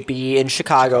weekend, we'll be in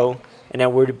Chicago. And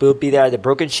then we'll be there at the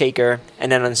Broken Shaker. And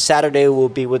then on Saturday, we'll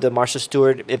be with the Martha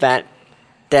Stewart event.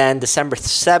 Then December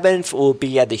 7th, we'll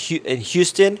be at in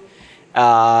Houston,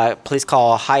 a place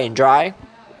called High and Dry.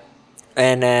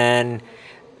 And then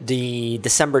the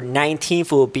December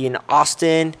 19th, we'll be in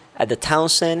Austin at the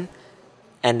Townsend.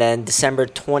 And then December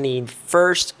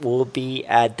 21st, we'll be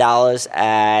at Dallas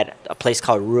at a place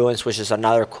called Ruins, which is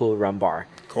another cool rum bar.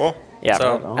 Cool. Yeah.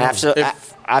 So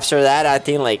after that, I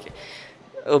think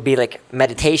it'll be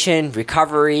meditation,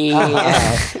 recovery, You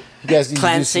guys need to do some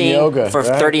cleansing yoga, for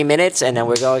right? 30 minutes, and then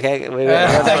we go. Okay. So if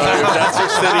that's your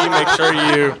city, make sure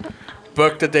you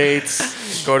book the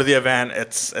dates, go to the event.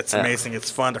 It's amazing.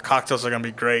 It's fun. The cocktails are gonna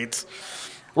be great.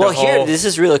 Well, this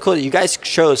is really cool. You guys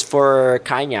chose for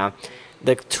Caña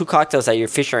the two cocktails that you're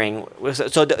featuring.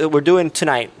 So we're doing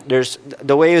tonight. There's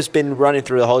the way it's been running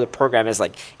through the whole program is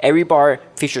every bar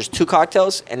features two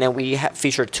cocktails, and then we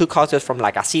feature two cocktails from La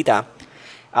Casita,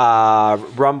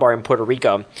 rum bar in Puerto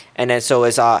Rico, and then so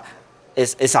it's a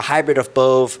hybrid of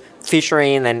both,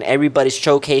 featuring and everybody's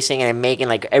showcasing and making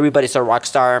everybody's a rock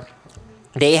star.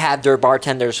 They have their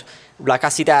bartenders. La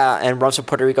Casita and Rums of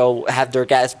Puerto Rico have their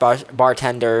guest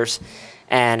bartenders,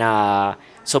 and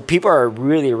so people are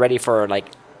really ready for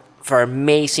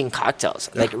amazing cocktails,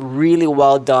 really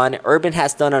well done. Urban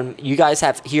has done you guys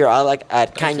have here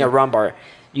at Caña Rum Bar.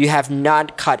 You have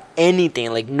not cut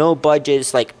anything, no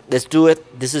budgets. Let's do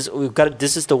it. This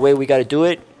is the way we got to do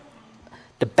it.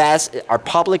 The best. Our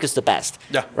public is the best.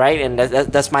 Yeah. Right, and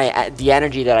that's the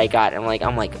energy that I got. I'm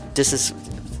like, this is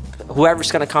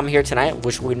whoever's gonna come here tonight,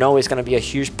 which we know is gonna be a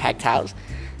huge packed house.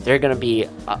 They're going to be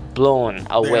blown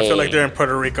away. I feel like they're in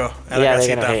Puerto Rico. And yeah, I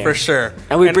see that for sure.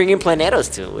 And we bring in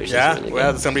planeros too, which is really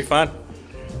good. It's going to be fun.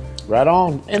 Right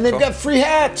on. And they've got free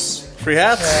hats. Free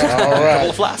hats? All right. A couple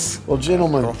of flasks. Well,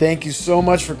 gentlemen, thank you so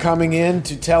much for coming in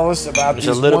to tell us about There's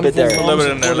these a little bit wonderful there. A little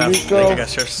bit in there Puerto left. Rico. Thank you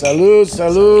guys. Cheers.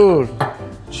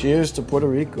 Salud. Cheers to Puerto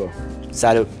Rico.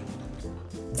 Salud.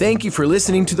 Thank you for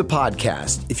listening to the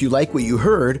podcast. If you like what you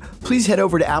heard, please head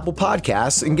over to Apple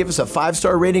Podcasts and give us a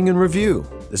 5-star rating and review.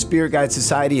 The Spirit Guide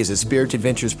Society is a Spirit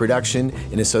Adventures production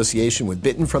in association with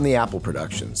Bitten from the Apple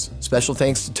Productions. Special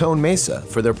thanks to Tone Mesa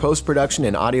for their post-production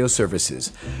and audio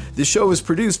services. This show was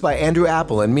produced by Andrew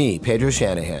Apple and me, Pedro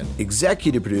Shanahan.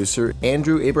 Executive producer,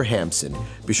 Andrew Abrahamson.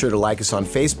 Be sure to like us on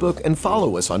Facebook and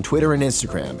follow us on Twitter and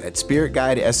Instagram at Spirit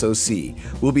Guide SOC.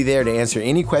 We'll be there to answer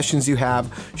any questions you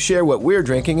have, share what we're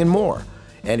drinking, and more.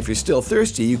 And if you're still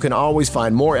thirsty, you can always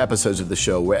find more episodes of the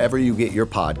show wherever you get your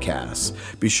podcasts.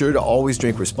 Be sure to always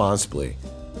drink responsibly.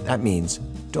 That means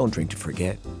don't drink to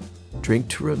forget, drink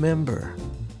to remember.